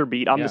true. seltzer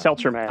beat. I'm Yeah. the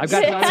seltzer man. I've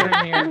got seltzer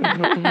in here.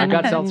 I've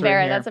got seltzer fair.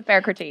 in here. That's a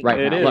fair critique. Right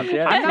It now. is, Look,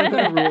 yeah. I'm not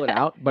going to rule it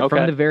out, but Okay.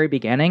 from the very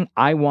beginning,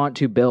 I want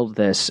to build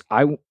this.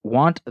 I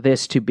want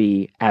this to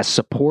be as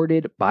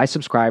supported by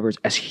subscribers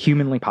as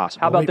humanly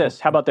possible. How about this?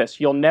 How about this?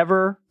 You'll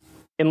never,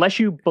 unless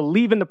you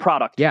believe in the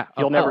product,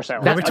 you'll never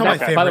sell. Let me tell my By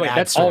the favorite way, ad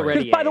that's story.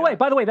 already.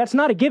 By the way, that's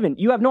not a given.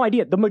 You have no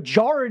idea. The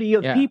majority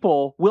of Yeah.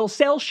 people will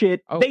sell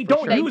shit they for don't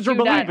sure. They use or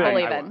do not believe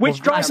believe in, in. which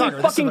Well, drives me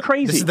Sagar, fucking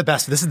crazy. This is the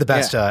best. This is the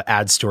best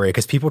ad story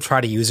because people try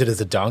to use it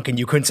as a dunk, and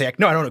you couldn't say,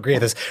 "No, I don't agree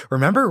with this."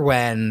 Remember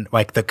when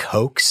like the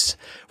Cokes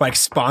like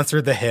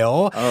sponsored the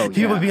Hill?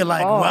 People would be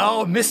like,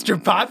 "Well,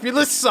 Mr.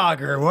 Populist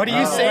Sagar, what do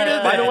you say to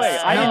this?" By the way,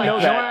 I didn't know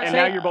You that, wanna and say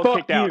now you're both fuck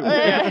kicked out. you.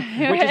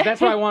 Yeah. Which is that's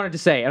what I wanted to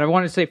say, and I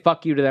wanted to say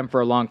fuck you to them for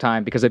a long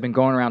time because they've been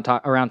going around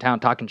town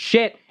talking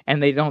shit,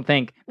 and they don't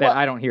think that Well,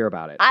 I don't hear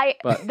about it.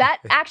 That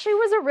actually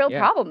was a real Yeah.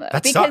 problem though,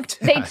 That because sucked.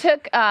 they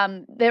took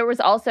there was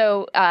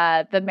also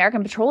the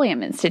American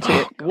Petroleum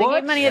Institute. They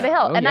gave money to the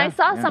Hill, and I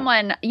saw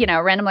someone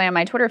randomly on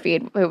my Twitter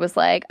feed who was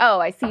like, "Oh,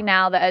 I see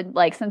now that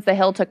like since the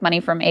Hill took money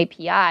from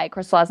API,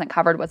 Crystal hasn't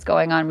covered what's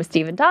going on with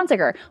Steven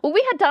Donziger." Well,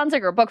 we had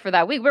Donziger booked for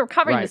that week. We were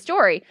covering the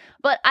story,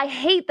 but I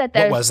hate that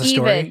there's was the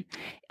story?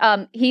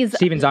 he's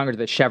Steven Zonger,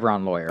 the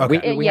Chevron lawyer.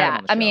 Okay. We had him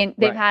on the I show. mean,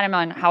 they've Right. had him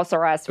on house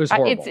arrest. It was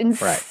horrible. It's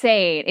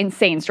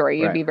insane story.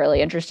 You'd Right. be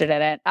really interested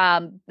in it.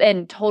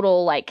 And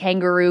total like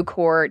kangaroo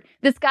court.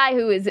 This guy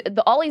who is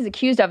all he's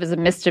accused of is a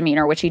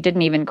misdemeanor, which he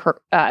didn't even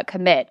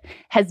commit,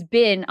 has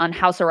been on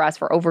house arrest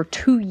for over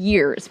 2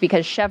 years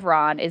because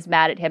Chevron is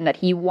mad at him that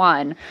he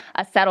won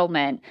a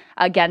settlement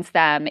against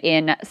them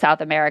in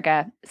South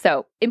America.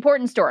 So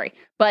important story.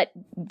 But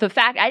the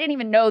fact I didn't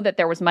even know that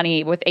there was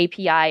money with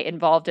API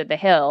involved at the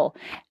Hill,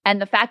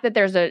 and the fact that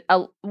there's a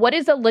what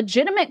is a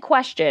legitimate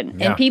question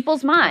in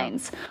people's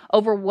minds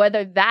over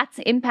whether that's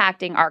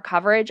impacting our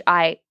coverage,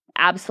 I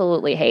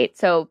absolutely hate.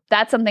 So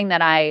that's something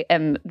that I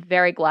am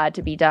very glad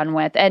to be done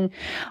with. And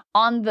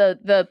on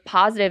the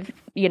positive,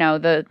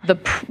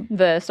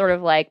 the sort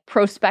of like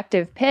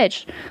prospective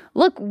pitch,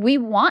 look, we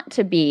want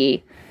to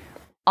be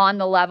on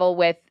the level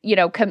with,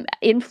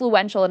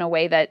 influential in a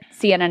way that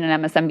CNN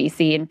and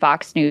MSNBC and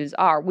Fox News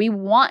are. We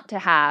want to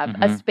have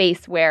a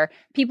space where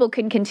people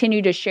can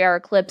continue to share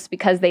clips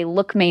because they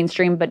look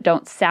mainstream but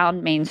don't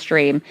sound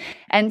mainstream.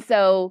 And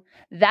so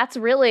that's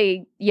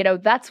really,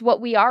 that's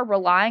what we are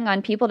relying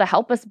on people to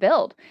help us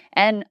build.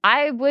 And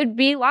I would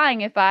be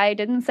lying if I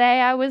didn't say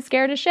I was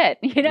scared of shit.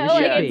 It's be.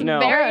 very No.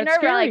 nervous. It's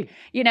scary. Like,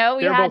 we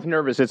They're had, both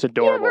nervous. It's yeah,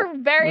 adorable. we're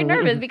very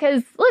nervous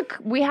because look,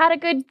 we had a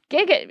good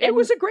gig. It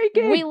was a great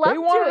gig. We loved They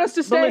wanted us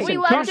to stay. Listen, we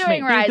love trust me,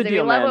 doing here's the Rising. We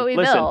deal, love man. what we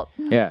Listen. built.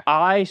 Yeah.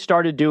 I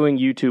started doing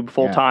YouTube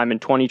full time in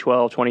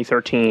 2012,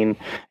 2013,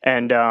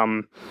 and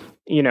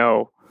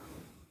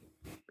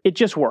it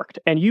just worked.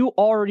 And you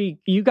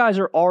guys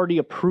are already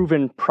a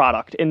proven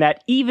product in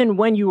that even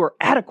when you are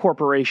at a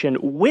corporation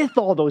with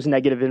all those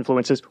negative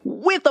influences,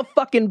 with a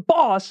fucking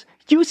boss,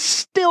 you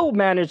still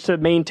manage to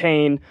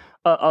maintain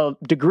a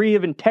degree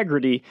of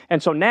integrity.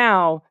 And so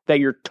now that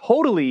you're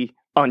totally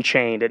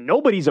Unchained and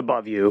nobody's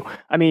above you.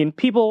 I mean,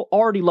 people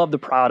already love the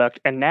product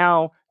and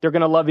now they're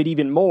going to love it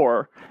even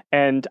more.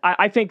 And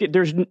I think that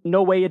there's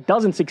no way it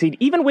doesn't succeed.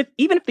 Even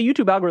if the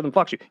YouTube algorithm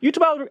fucks you.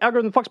 YouTube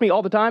algorithm fucks me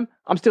all the time.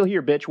 I'm still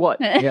here, bitch.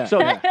 What?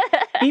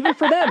 Even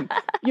for them,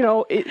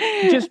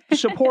 just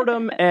support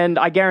them, and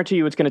I guarantee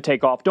you it's going to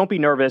take off. Don't be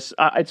nervous.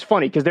 It's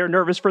funny because they're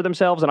nervous for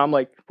themselves, and I'm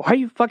like, why are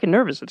you fucking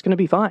nervous? It's going to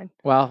be fine.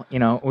 Well,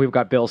 we've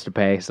got bills to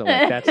pay, so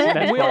that's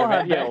we all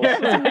have bills.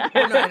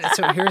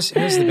 So here's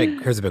the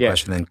big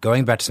question then.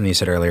 Going back to something you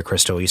said earlier,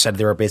 Crystal, you said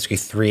there were basically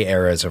 3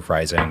 eras of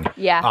Rising.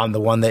 Yeah. The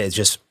one that is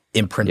just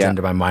imprinted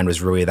into my mind was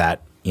really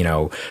that,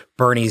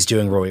 Bernie's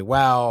doing really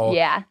well.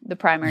 Yeah, the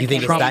primary. You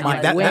think Trump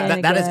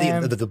that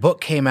is the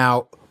book came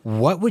out.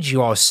 What would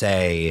you all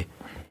say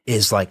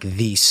is like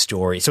the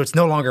story? So it's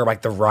no longer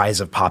like the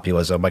rise of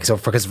populism. Like, so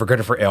because for good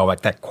or for ill,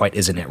 like that quite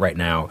isn't it right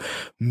now.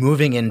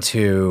 Moving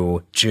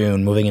into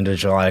June, moving into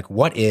July, like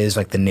what is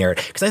like the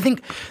narrative? Because I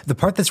think the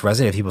part that's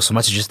resonated with people so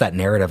much is just that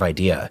narrative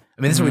idea.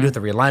 I mean, this is what we do with the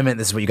realignment.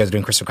 This is what you guys are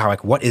doing, Crystal Kyle.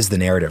 Like, what is the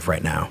narrative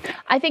right now?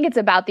 I think it's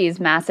about these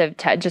massive,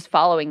 just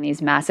following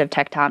these massive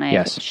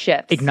tectonic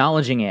shifts.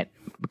 Acknowledging it.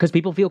 Because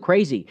people feel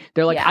crazy.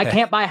 They're like, I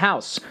can't buy a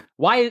house.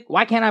 Why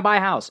can't I buy a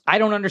house? I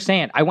don't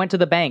understand. I went to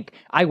the bank.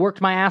 I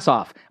worked my ass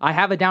off. I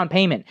have a down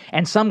payment.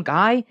 And some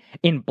guy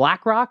in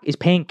BlackRock is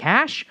paying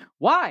cash?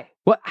 Why?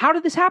 How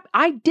did this happen?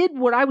 I did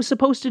what I was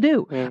supposed to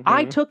do. Mm-hmm.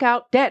 I took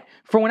out debt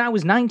for when I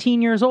was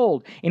 19 years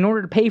old in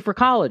order to pay for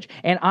college,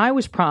 and I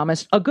was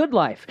promised a good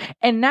life.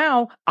 And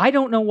now I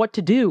don't know what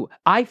to do.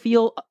 I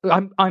feel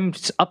I'm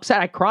upset.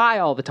 I cry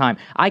all the time.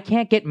 I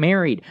can't get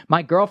married.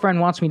 My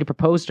girlfriend wants me to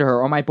propose to her,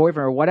 or my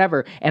boyfriend, or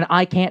whatever, and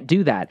I can't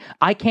do that.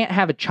 I can't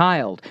have a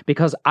child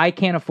because I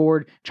can't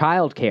afford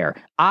childcare.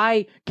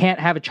 I can't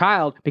have a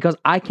child because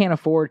I can't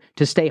afford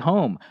to stay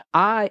home.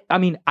 I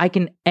mean, I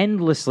can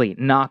endlessly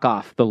knock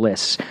off the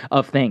list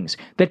of things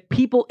that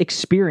people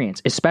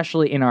experience,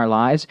 especially in our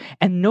lives,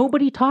 and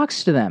nobody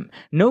talks to them.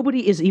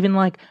 Nobody is even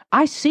like,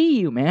 I see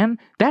you, man.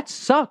 That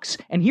sucks.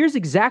 And here's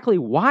exactly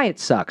why it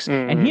sucks.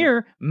 Mm-hmm. And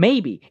here,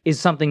 maybe, is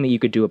something that you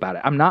could do about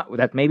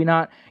it. Maybe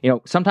not,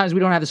 sometimes we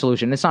don't have the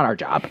solution. It's not our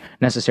job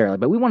necessarily,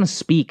 but we want to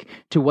speak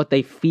to what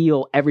they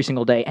feel every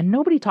single day, and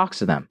nobody talks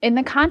to them. In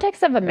the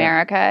context of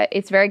America,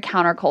 it's very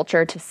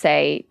counterculture to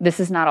say,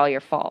 this is not all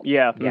your fault.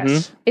 Yeah. Yes.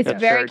 Mm-hmm. It's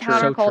very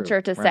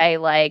counterculture to say,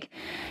 like,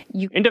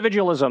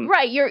 individualism.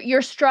 Right.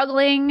 You're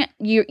struggling.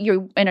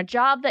 You're in a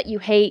job that you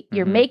hate.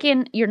 You're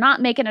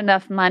not making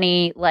enough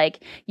money.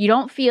 Like, you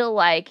don't feel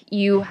like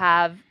you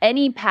have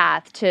any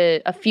path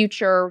to a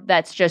future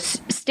that's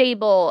just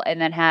stable and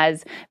that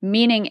has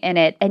meaning in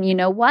it. And you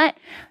know what?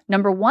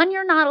 Number one,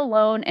 you're not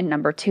alone. And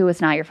number two,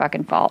 it's not your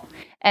fucking fault.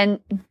 And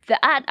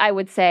that, I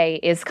would say,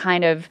 is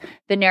kind of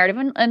the narrative.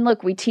 And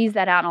look, we tease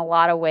that out in a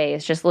lot of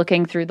ways, just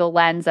looking through the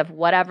lens of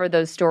whatever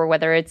those store,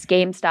 whether it's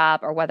GameStop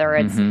or whether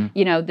it's,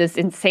 this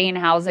insane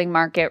housing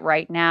market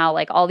right now,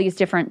 like all these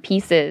different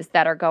pieces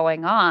that are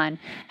going on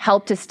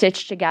help to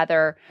stitch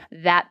together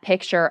that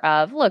picture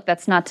of, look,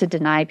 that's not to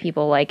deny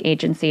people like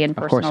agency and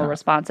personal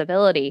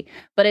responsibility,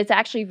 but it's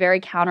actually very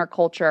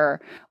counterculture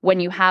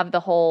when you have the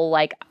whole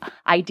like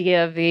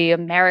idea of the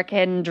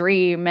American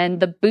dream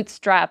and the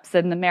bootstraps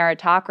and the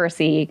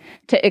meritocracy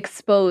to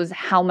expose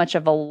how much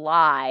of a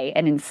lie,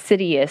 an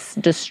insidious,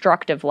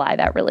 destructive lie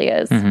that really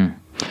is. Mm-hmm.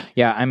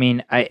 Yeah, I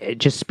mean,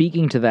 just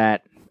speaking to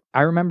that,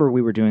 I remember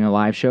we were doing a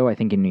live show, I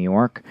think in New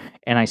York,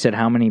 and I said,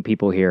 how many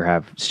people here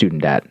have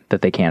student debt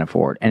that they can't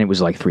afford? And it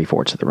was like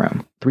 3/4 of the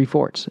room.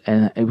 3/4.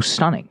 And it was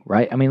stunning,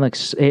 right? I mean, like,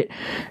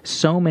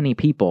 so many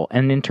people.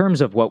 And in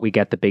terms of what we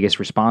get the biggest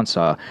response,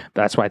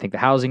 that's why I think the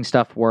housing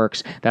stuff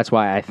works. That's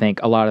why I think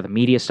a lot of the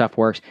media stuff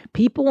works.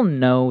 People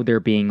know they're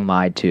being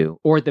lied to,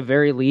 or at the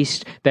very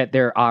least that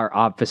there are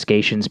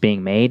obfuscations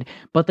being made,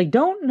 but they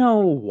don't know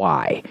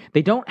why.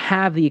 They don't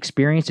have the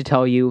experience to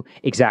tell you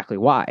exactly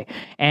why.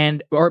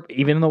 Or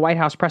even in the White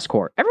House press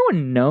corps,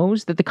 everyone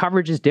knows that the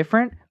coverage is different.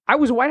 I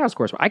was a White House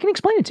correspondent. I can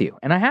explain it to you.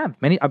 And I have.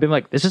 I've been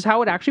like, this is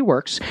how it actually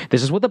works.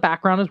 This is what the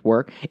background is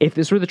work. If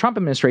this were the Trump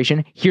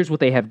administration, here's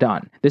what they have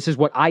done. This is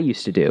what I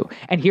used to do.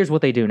 And here's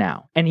what they do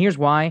now. And here's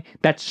why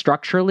that's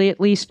structurally, at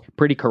least,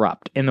 pretty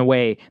corrupt in the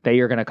way that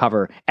you're going to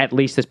cover at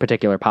least this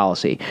particular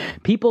policy.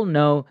 People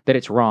know that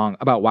it's wrong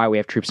about why we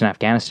have troops in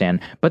Afghanistan,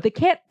 but they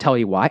can't tell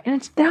you why. And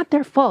it's not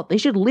their fault. They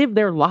should live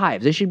their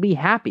lives. They should be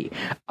happy.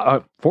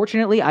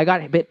 Fortunately, I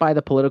got bit by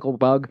the political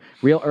bug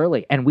real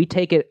early, and we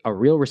take it a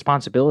real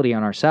responsibility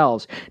on ourselves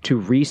to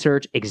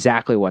research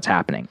exactly what's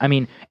happening. I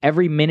mean,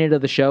 every minute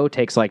of the show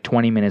takes like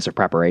 20 minutes of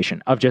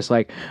preparation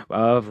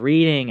of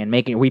reading and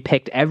making. We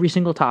picked every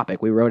single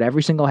topic. We wrote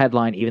every single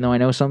headline, even though I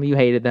know some of you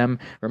hated them.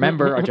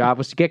 Remember, our job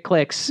was to get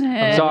clicks.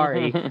 I'm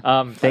sorry.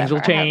 Things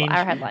will change.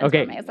 Our headlines were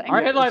amazing.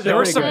 Our headlines there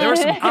were really some good. there were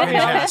some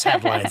ass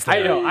headlines there.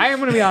 I know. I am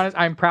going to be honest.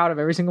 I'm proud of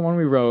every single one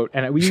we wrote,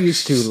 and we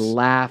used to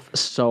laugh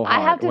so I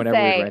have hard to whenever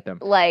say, we write them.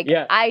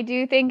 I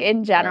do think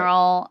in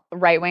general,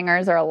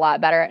 right-wingers are a lot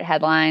better at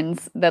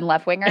headlines than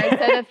left-wingers. wingers.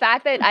 So the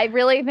fact that I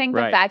really think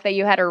the Right. fact that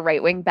you had a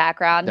right wing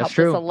background That's helped us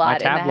true. a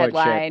lot in the My tabloid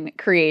headline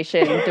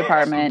creation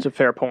department. It's a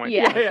fair point.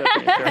 Yeah. Definitely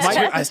a fair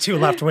point. I was two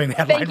left-wing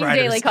headline Thank you,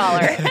 writers. Daily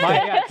Caller.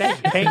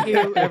 Thank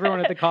you, everyone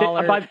at the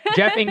caller.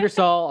 Jeff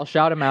Ingersoll, I'll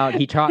shout him out.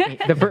 He taught me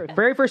the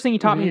very first thing he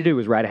taught me to do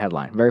was write a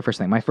headline. Very first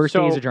thing. My first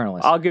day as a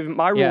journalist. I'll give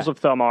my rules of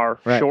thumb are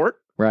Right. short,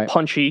 Right.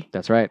 punchy,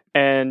 That's right.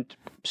 and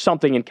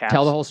something in caps.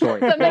 Tell the whole story.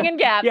 Something in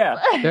caps. Yeah.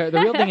 The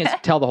real thing is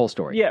tell the whole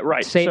story. Yeah,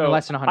 right. Say it in So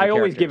less than 100 I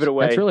always characters. give it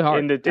away. That's really hard.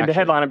 In the actually.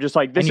 headline, I'm just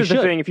like, this And you is the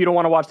should. thing. If you don't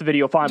want to watch the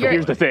video, fine, but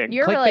here's the thing.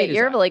 You're Clickbait is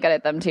really good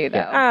at them too,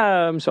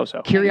 though. So.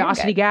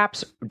 Curiosity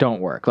gaps don't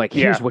work. Like,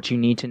 here's Yeah. what you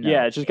need to know.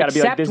 Yeah, it's just gotta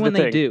be like, Except this is when the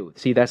they thing. do.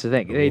 See, that's the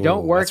thing. They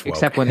don't Ooh, work that's woke.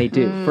 except when they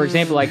do. For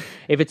example, like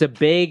if it's a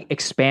big,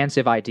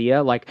 expansive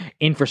idea, like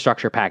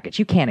infrastructure package,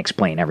 you can't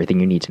explain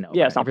everything you need to know.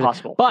 Yeah, about it's not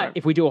infrastructure. possible. But Right.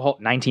 if we do a whole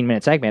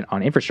 19-minute segment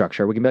on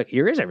infrastructure, we can be like,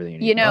 here is everything you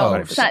need You to know know, about Oh,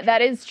 infrastructure.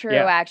 that is true,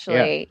 Yeah.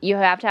 actually. You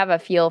have to have a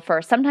feel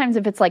for sometimes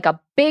if it's like a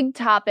big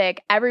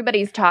topic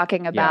everybody's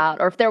talking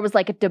about, or if there was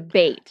like a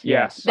debate,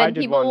 Yes, I then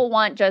did people one. will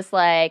want just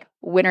like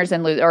winners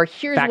and losers, or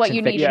here's Facts what and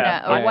you need to fiction. know,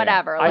 Yeah. or Yeah.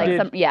 whatever. I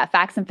Like did-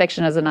 facts and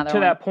fiction is another To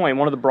one. that point,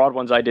 one of the broad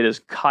ones I did is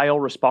Kyle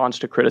responds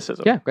to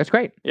criticism. Yeah, that's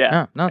great.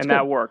 Yeah. No, it's and good.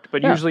 that worked.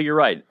 But Yeah. usually you're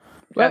right.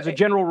 Well, As a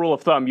general rule of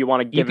thumb, you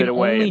want to You give can it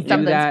away. only do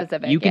Something that.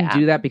 specific, You can yeah.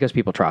 do that because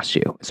people trust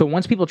you. So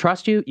once people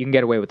trust you, you can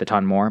get away with a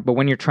ton more. But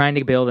when you're trying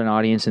to build an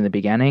audience in the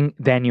beginning,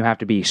 then you have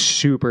to be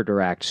super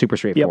direct, super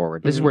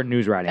straightforward. This is where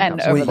news writing And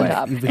comes over into the play.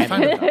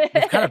 top.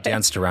 We've kind of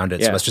danced around it,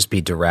 so Yeah. let's just be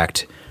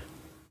direct.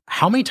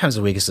 How many times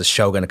a week is the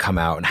show going to come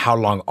out, and how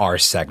long are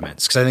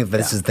segments? Because I think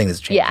this is the thing that's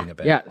changing a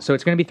bit. Yeah, so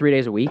it's going to be 3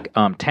 days a week.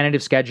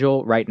 Tentative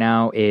schedule right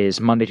now is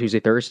Monday, Tuesday,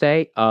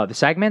 Thursday. The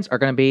segments are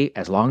going to be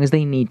as long as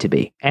they need to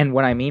be. And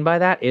what I mean by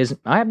that is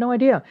I have no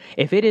idea.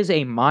 If it is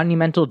a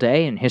monumental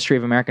day in history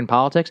of American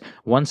politics,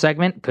 one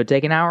segment could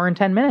take an hour and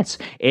 10 minutes.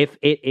 If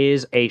it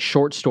is a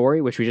short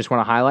story, which we just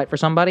want to highlight for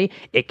somebody,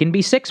 it can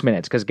be 6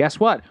 minutes. Because guess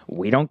what?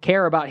 We don't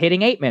care about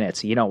hitting 8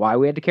 minutes. You know why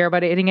we had to care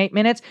about hitting 8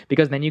 minutes?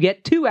 Because then you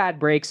get 2 ad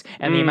breaks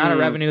and the amount of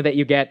revenue that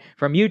you get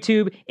from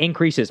YouTube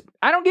increases.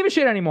 I don't give a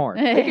shit anymore.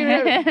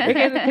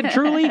 It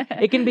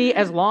can be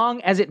as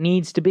long as it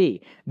needs to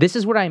be. This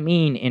is what I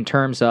mean in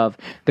terms of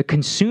the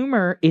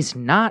consumer is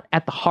not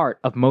at the heart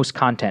of most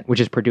content which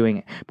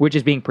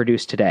is being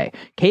produced today.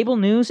 Cable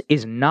news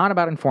is not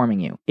about informing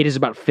you. It is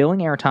about filling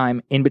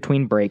airtime in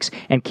between breaks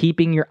and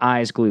keeping your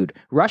eyes glued.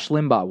 Rush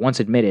Limbaugh once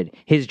admitted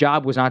his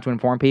job was not to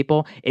inform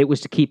people, it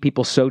was to keep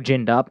people so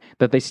ginned up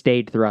that they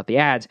stayed throughout the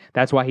ads.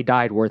 That's why he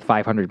died worth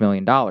 $500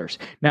 million.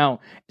 Now,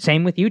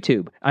 same with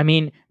YouTube. I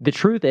mean, the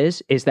truth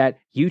is that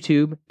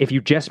YouTube, if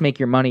you just make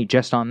your money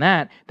just on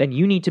that, then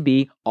you need to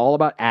be all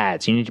about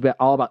ads. You need to be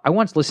all about... I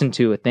once listened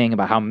to a thing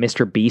about how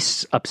Mr.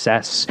 Beast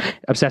obsesses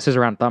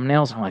around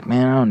thumbnails. I'm like,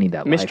 man, I don't need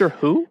that life. Mr.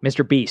 Who?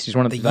 Mr. Beast. He's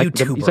one of the The like,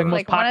 he's like the most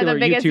Like one of popular the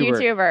biggest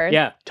YouTubers.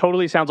 Yeah.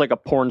 Totally sounds like a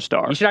porn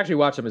star. You should actually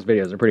watch some of his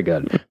videos. They're pretty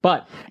good.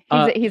 But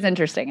He's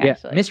interesting, yeah,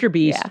 actually. Mr.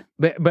 Beast.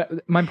 Yeah.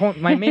 But my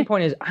main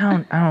point is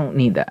I don't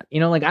need that. You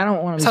know, like I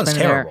don't want to be Sounds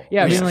spending terrible. there.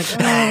 Yeah, being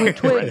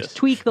like, oh, Right.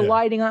 tweak the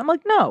lighting. I'm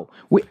like, no.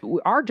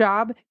 Our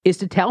job is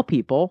to tell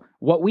people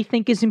what we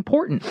think is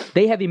important.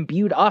 They have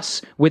imbued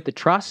us with the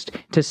trust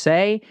to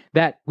say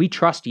that we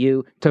trust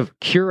you to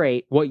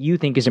curate what you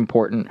think is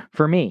important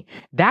for me.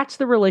 That's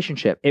the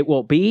relationship. It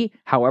will be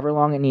however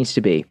long it needs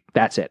to be.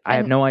 That's it. I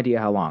have no idea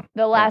how long.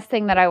 The last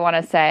thing that I want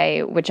to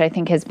say, which I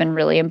think has been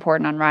really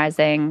important on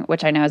Rising,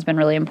 which I know has been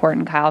really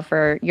important, Kyle,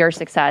 for your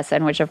success,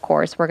 and which, of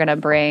course, we're going to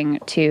bring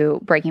to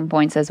Breaking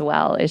Points as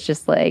well, is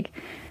just like,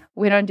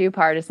 we don't do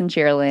partisan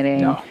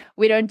cheerleading. No.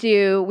 We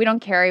don't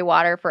carry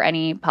water for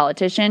any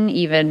politician,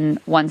 even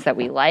ones that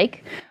we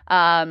like.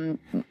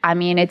 I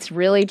mean, it's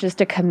really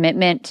just a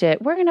commitment to,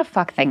 we're going to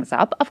fuck things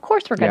up. Of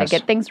course, we're going to Yes.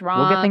 get things wrong.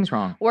 We'll get things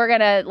wrong. We're going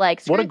to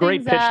screw What a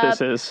great things pitch up,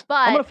 this is. but-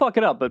 I'm going to fuck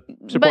it up, but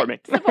support me.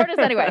 Support us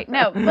anyway.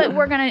 No, but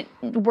we're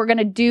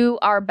gonna do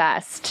our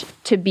best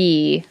to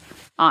be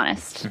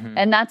honest,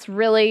 and that's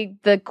really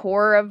the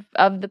core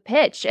of the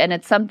pitch. And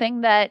it's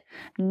something that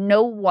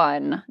no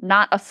one,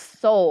 not a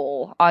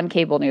soul on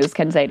cable news,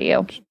 can say to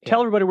you. Tell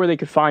everybody where they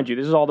could find you.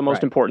 This is all the most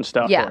Right. important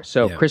stuff. Yeah.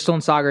 So Yeah.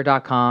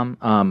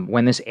 crystalandsagar.com.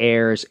 When this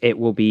airs, it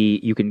will be,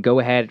 you can go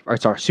ahead, or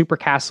it's our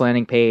Supercast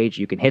landing page.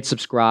 You can hit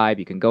subscribe.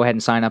 You can go ahead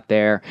and sign up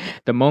there.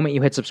 The moment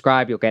you hit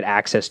subscribe, you'll get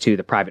access to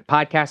the private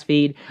podcast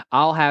feed.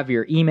 I'll have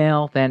your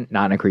email then,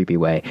 not in a creepy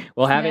way.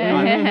 We'll have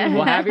it.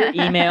 We'll have your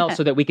email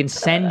so that we can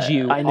send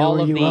you I know all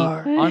where of you the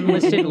are.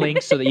 unlisted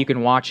links so that you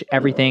can watch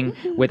everything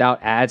without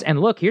ads. And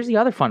look, here's the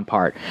other fun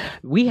part.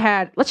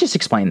 Let's just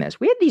explain this.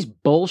 We had these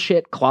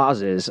bullshit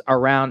clauses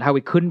around how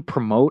we couldn't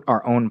promote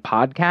our own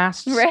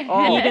podcasts. Right.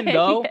 Even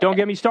though Don't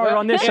get me started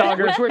on this,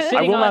 Sagar. which we're I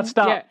sitting will on- not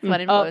stop. yeah.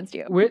 What influenced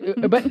you?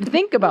 But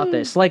think about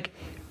this. Like,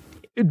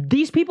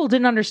 these people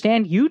didn't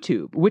understand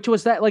YouTube, which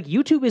was that, like,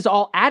 YouTube is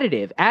all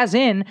additive, as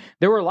in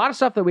there were a lot of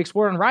stuff that we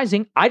explored on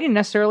Rising I didn't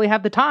necessarily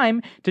have the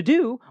time to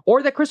do,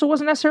 or that Crystal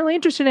wasn't necessarily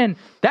interested in.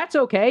 That's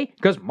okay,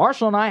 because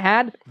Marshall and I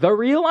had the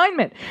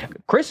realignment.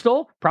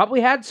 Crystal probably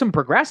had some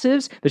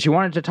progressives that she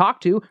wanted to talk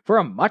to for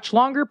a much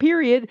longer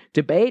period,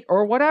 debate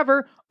or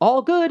whatever.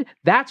 All good.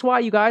 That's why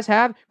you guys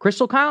have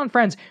Crystal, Kyle, and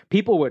Friends.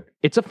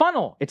 It's a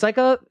funnel. It's like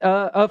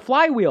a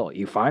flywheel.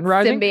 You find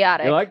Rising.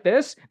 Symbiotic. You like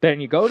this, then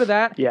you go to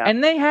that. Yeah.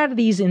 And they had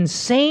these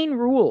insane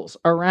rules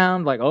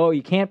around like, oh,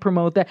 you can't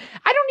promote that.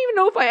 I don't even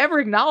know if I ever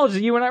acknowledged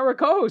that you and I were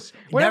co-hosts.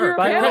 Whenever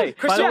Never. you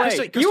were By the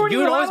way, you you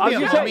would always be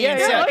allowed- on me and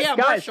say, guys,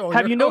 Marshall,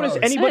 have you're you noticed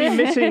co-host. anybody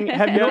missing?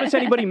 Have you noticed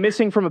anybody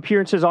missing from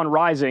appearances on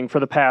Rising for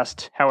the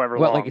past however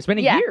Well, long? like it's been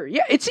a Yeah. year.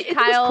 Yeah, it's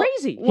Kyle,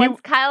 crazy.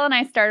 Once Kyle and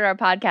I started our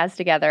podcast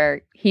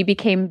together, he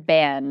became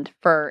banned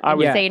for I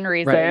was insane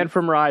reasons. banned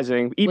from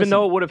Rising, even Listen.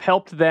 though it would have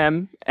helped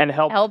them and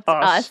helped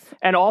us.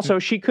 And also,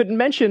 she couldn't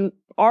mention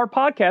our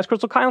podcast,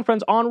 Crystal, Kyle, and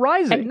Friends, on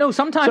Rising. And no,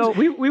 sometimes So-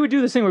 we would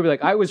do this thing where we'd be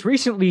like, I was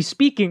recently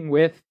speaking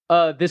with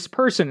this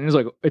person, and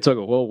it's like,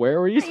 well, where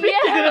were you speaking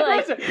Yeah, to that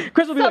like, person?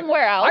 Chris would be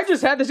somewhere else. I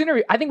just had this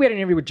interview. I think we had an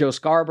interview with Joe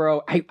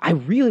Scarborough. I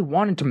really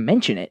wanted to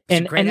mention it, It's a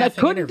and great I effing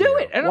couldn't do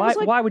interview. it. And I why, was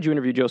like, why would you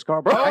interview Joe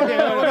Scarborough? Oh,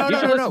 no. You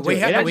should listen to We it.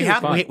 It have, actually was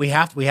fun.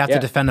 we have Yeah. to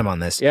defend him on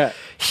this. Yeah.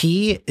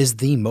 He is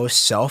the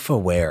most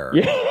self-aware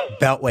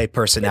Beltway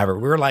person ever.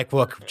 We were like,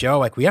 look, Joe,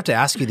 like we have to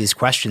ask you these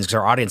questions because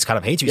our audience kind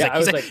of hates you. Yeah, I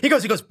was like- He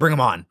goes, bring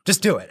him on,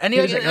 just do it. And He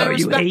was like, I oh,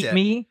 you respect hate it.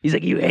 me? He's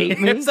like, you hate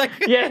me? It's like-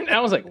 yeah. And I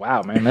was like,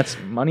 wow, man, that's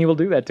money will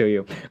do that to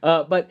you.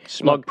 But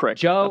Smug look, prick.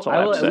 Joe, That's all I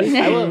I will, have at to least,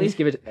 say. I will at least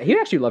give it. He'd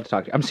actually love to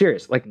talk to you. I'm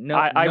serious. Like, no,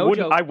 I no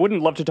wouldn't. joke. I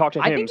wouldn't love to talk to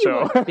him. I think so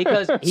you would,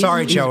 because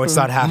Sorry, Joe, it's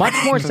not happening.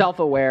 Much more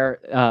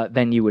self-aware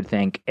than you would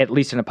think, at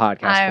least in a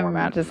podcast I'm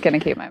format. just going to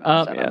keep my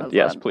mouth shut on this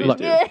yes, one. please Look,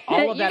 do.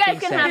 all of You that guys being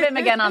can said- have him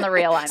again on the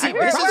realignment. See,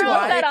 We're this is all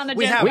why set on the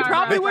we Jim have. We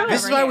probably Garner will.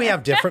 This is over why here. we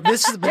have different.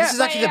 This is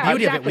actually the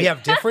beauty of it. We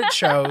have different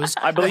shows.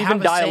 I believe that in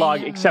have the same-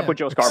 dialogue, except with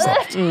Joe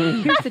Scarborough.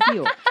 Here's the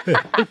deal.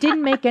 It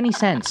didn't make any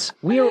sense.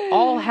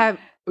 All have,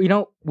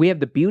 we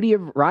have the beauty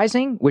of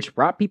Rising, which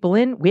brought people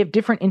in. We have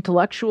different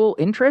intellectual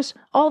interests.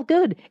 All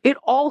good. It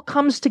all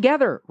comes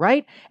together,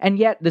 right? And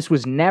yet this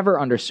was never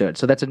understood.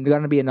 So that's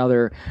going to be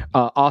another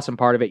awesome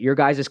part of it. Your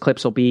guys'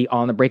 clips will be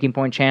on the Breaking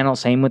Point channel.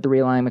 Same with the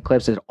realignment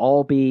clips. It'll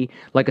all be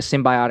like a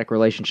symbiotic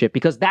relationship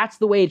because that's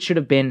the way it should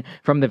have been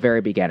from the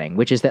very beginning,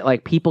 which is that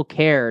like people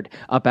cared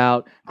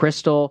about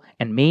Crystal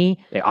and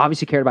me. They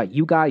obviously cared about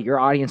you guys. Your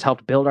audience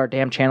helped build our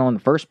damn channel in the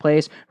first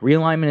place.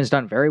 Realignment has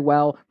done very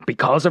well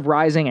because of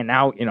Rising. And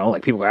now,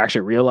 like people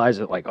actually realize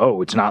that like,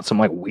 oh, it's not some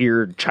like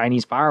weird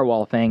Chinese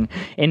firewall thing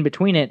in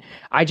between it.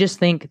 I just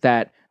think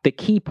that the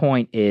key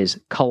point is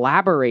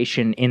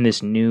collaboration in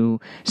this new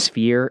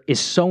sphere is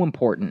so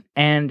important,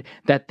 and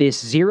that this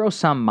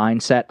zero-sum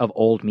mindset of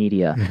old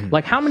media,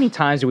 like how many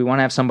times do we want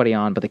to have somebody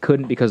on, but they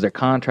couldn't because their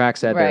contract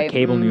said they're a Right.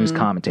 cable news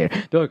commentator.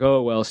 They're like,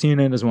 oh, well,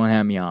 CNN doesn't want to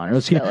have me on.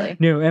 Or Silly.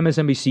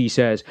 MSNBC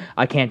says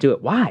I can't do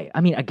it. Why?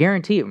 I mean, I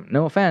guarantee you,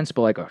 no offense,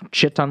 but like a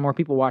shit ton more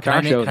people watch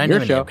our show than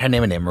your show. Can I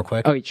name a name real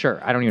quick? Oh,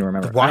 sure. I don't even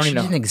remember. The I don't even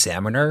Washington know.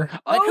 Examiner.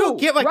 Oh,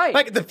 right.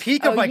 Like the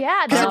peak of Oh, like.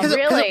 yeah, they're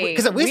really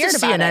Because we used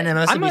to weird CNN about and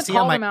it. I'm going MSNBC. to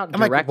call them out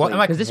directly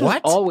because this was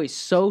always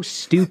so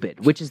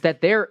stupid, which is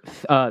that their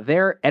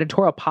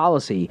editorial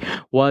policy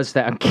was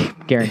that I'm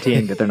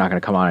guaranteeing that they're not going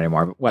to come on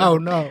anymore. But whatever. Oh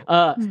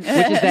no. Which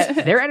is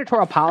that their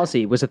editorial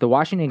policy was that the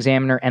Washington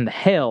Examiner and the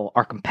Hill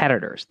are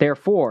competitors.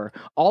 Therefore,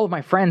 all of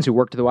my friends who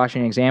worked at the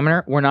Washington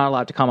Examiner were not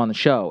allowed to come on the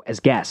show as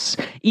guests,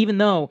 even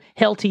though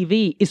Hill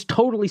TV is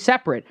totally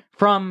separate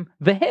from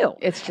the Hill.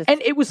 It's just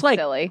and it was like,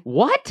 silly.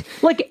 what?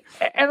 Like,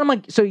 and I'm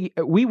like, so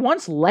we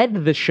once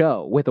led the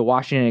show with a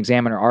Washington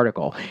Examiner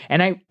article,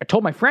 and I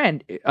told my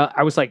friend,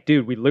 I was like,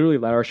 dude, we literally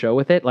led our show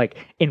with it. Like,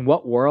 in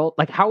what world?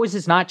 Like, how is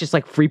this not just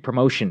like free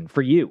promotion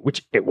for you?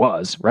 Which it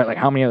was, right? Like,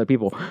 how many other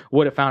people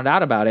would have found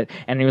out about it?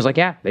 And he was like,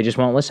 yeah, they just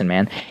won't listen,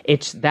 man.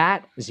 It's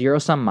that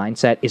zero-sum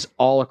mindset is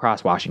all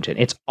across Washington.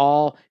 It's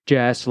all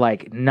just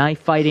like knife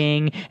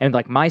fighting, and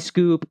like my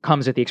scoop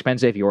comes at the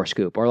expense of your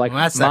scoop, or like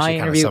Well, that's my actually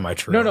kind of interview.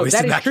 semi-true, No, at least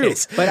that in is that true.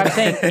 case. But I'm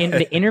saying in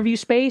the interview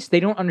space,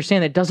 they don't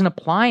understand that doesn't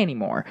apply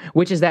anymore,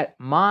 which is that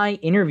my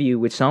interview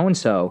with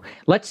so-and-so,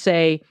 let's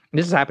say,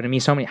 this has happened to me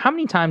so many, how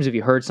many times have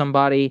you heard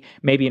somebody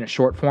maybe in a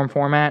short form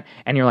format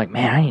and you're like,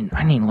 man,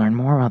 I need to learn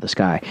more about this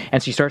guy.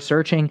 And so you start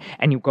searching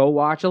and you go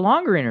watch a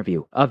longer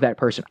interview of that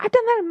person. I've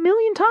done that a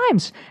million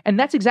times. And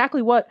that's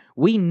exactly what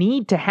we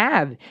need to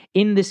have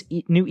in this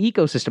new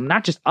ecosystem.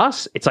 Not just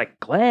us. It's like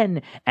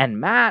Glenn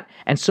and Matt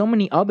and so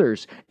many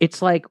others.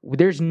 It's like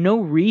there's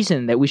no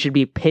reason that we should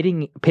be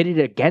pitted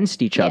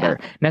against each other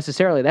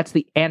necessarily. That's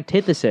the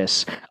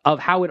antithesis of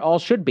how it all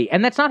should be.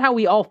 And that's not how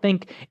we all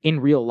think in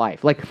real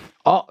life. Like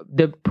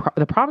the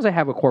problems I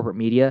have with corporate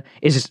media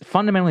is it's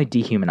fundamentally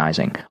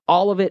dehumanizing.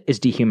 All of it is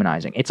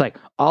dehumanizing. It's like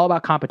all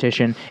about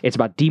competition. It's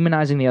about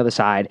demonizing the other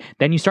side.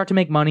 Then you start to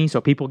make money,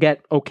 so people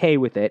get okay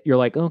with it. You're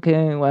like,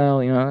 okay,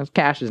 well,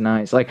 cash is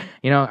nice. Like,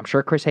 I'm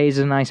sure Chris Hayes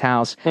is a nice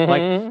house.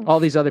 Like all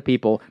these other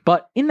people.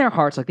 But in their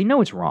hearts, like they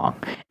know it's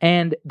wrong.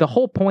 And the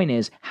whole point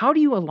is, how do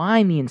you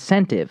align the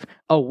incentive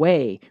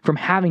away from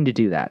having to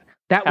do that?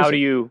 How do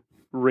you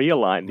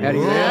realign these? How do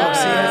you- Ooh, see,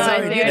 that's how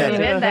I we see did what you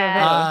it. did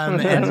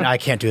there. And I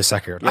can't do a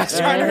second.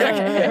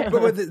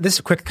 But with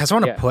this quick, because I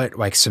want to put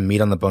like some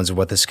meat on the bones of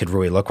what this could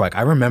really look like.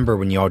 I remember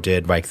when y'all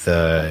did like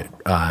the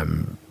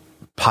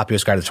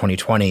Popular's Guide to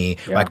 2020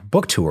 like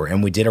book tour,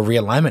 and we did a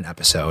realignment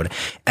episode,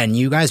 and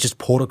you guys just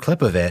pulled a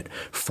clip of it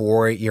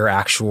for your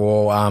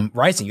actual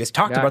Rising. You guys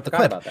talked about the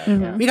clip.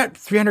 We got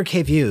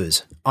 300K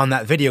views on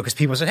that video because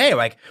people said, hey,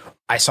 like,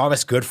 I saw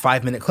this good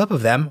 5-minute clip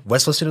of them.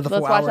 Let's listen to the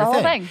full watch the hour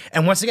whole thing.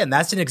 And once again,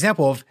 that's an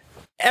example of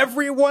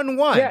everyone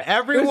won. Yeah.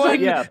 Everyone.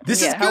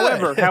 This is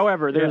good.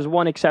 However, there's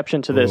one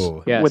exception to this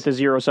with the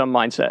zero-sum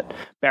mindset.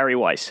 Barry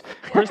Weiss.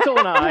 Crystal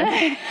and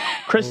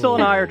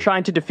I are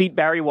trying to defeat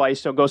Barry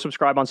Weiss, so go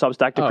subscribe on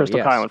Substack to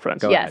Crystal Kyle and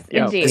Friends. Yes,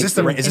 indeed. Is this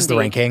the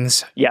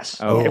rankings? Yes.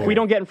 If we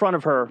don't get in front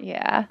of her,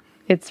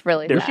 it's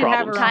really there's sad.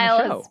 problems.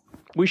 Kyle is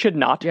we should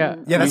not. Yeah,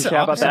 that's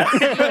how about that?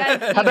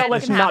 How about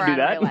let's not do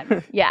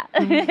that? Yeah.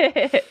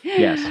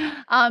 Yes.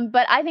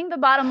 But I think the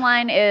bottom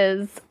line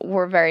is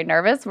we're very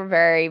nervous. We're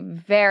very,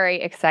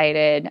 very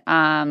excited.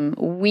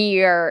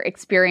 We are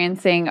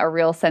experiencing a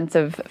real sense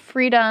of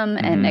freedom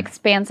and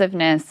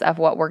expansiveness of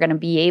what we're going to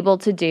be able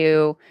to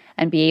do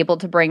and be able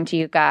to bring to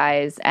you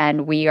guys.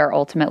 And we are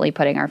ultimately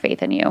putting our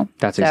faith in you.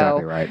 That's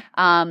exactly right.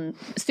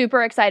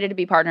 Super excited to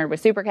be partnered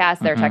with Supercast.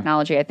 Their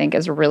technology, I think,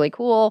 is really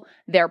cool.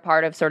 They're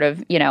part of sort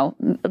of,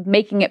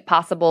 making it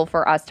possible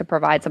for us to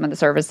provide some of the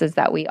services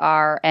that we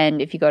are.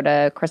 And if you go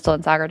to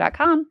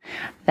crystalandsagar.com,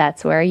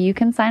 that's where you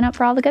can sign up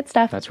for all the good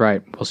stuff. That's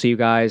right. We'll see you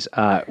guys.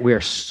 We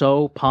are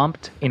so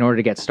pumped in order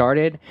to get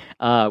started.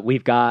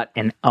 We've got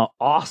an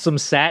awesome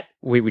set.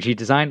 Which he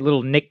designed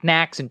little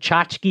knickknacks and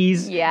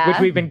tchotchkes, which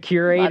we've been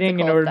curating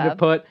in order to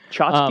put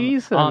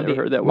tchotchkes. On the,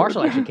 heard that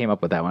Marshall actually came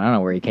up with that one. I don't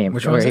know where he came.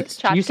 Which one is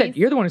it? You said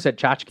you're the one who said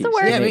tchotchkes.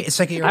 Yeah, I mean, it's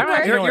like you're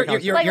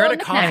at a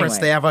conference.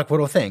 They have like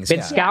little things.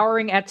 Been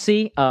scouring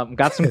Etsy.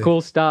 Got some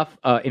cool stuff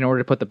in order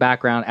to put the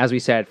background. As we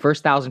said,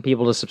 first 1,000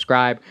 people to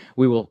subscribe,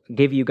 we will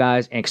give you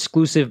guys an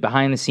exclusive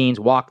behind the scenes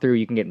walkthrough.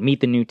 You can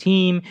meet the new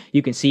team.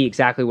 You can see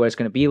exactly what it's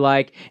going to be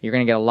like. You're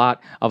going to get a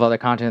lot of other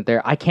content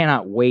there. I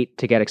cannot wait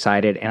to get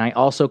excited, and I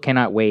also cannot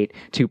wait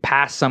to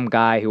pass some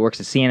guy who works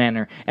at CNN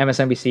or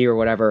MSNBC or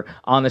whatever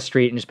on the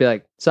street and just be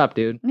like, "Sup,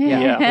 dude?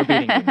 Yeah, we're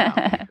beating you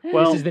now."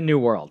 Well, this is the new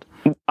world.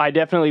 I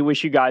definitely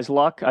wish you guys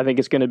luck. I think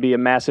it's going to be a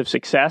massive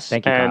success.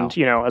 Thank you, and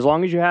Kyle. As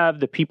long as you have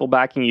the people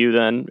backing you,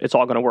 then it's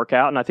all going to work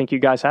out. And I think you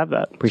guys have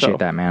that. Appreciate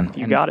that, man.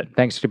 You got it.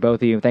 Thanks to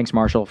both of you. Thanks,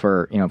 Marshall,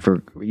 for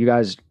you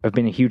guys have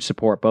been a huge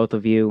support, both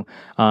of you,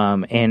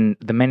 and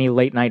the many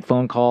late night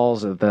phone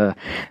calls.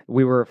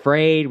 We were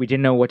afraid, we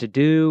didn't know what to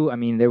do. I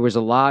mean, there was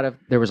a lot of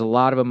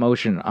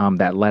emotion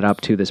that led up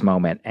to this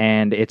moment,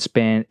 and it's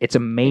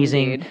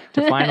amazing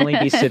to finally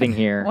be sitting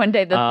here. One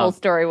day the full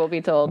story will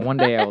be told. One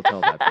day I will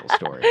tell that full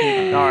story.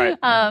 All right.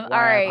 All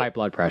right. High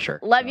blood pressure.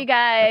 Love you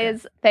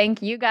guys. Okay.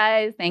 Thank you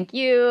guys. Thank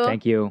you.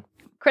 Thank you.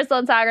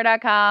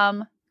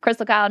 crystalandsagar.com,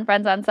 Crystal Kyle and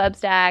Friends on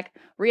Substack,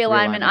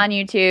 Realignment on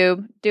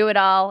YouTube. Do it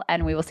all,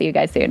 and we will see you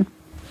guys soon.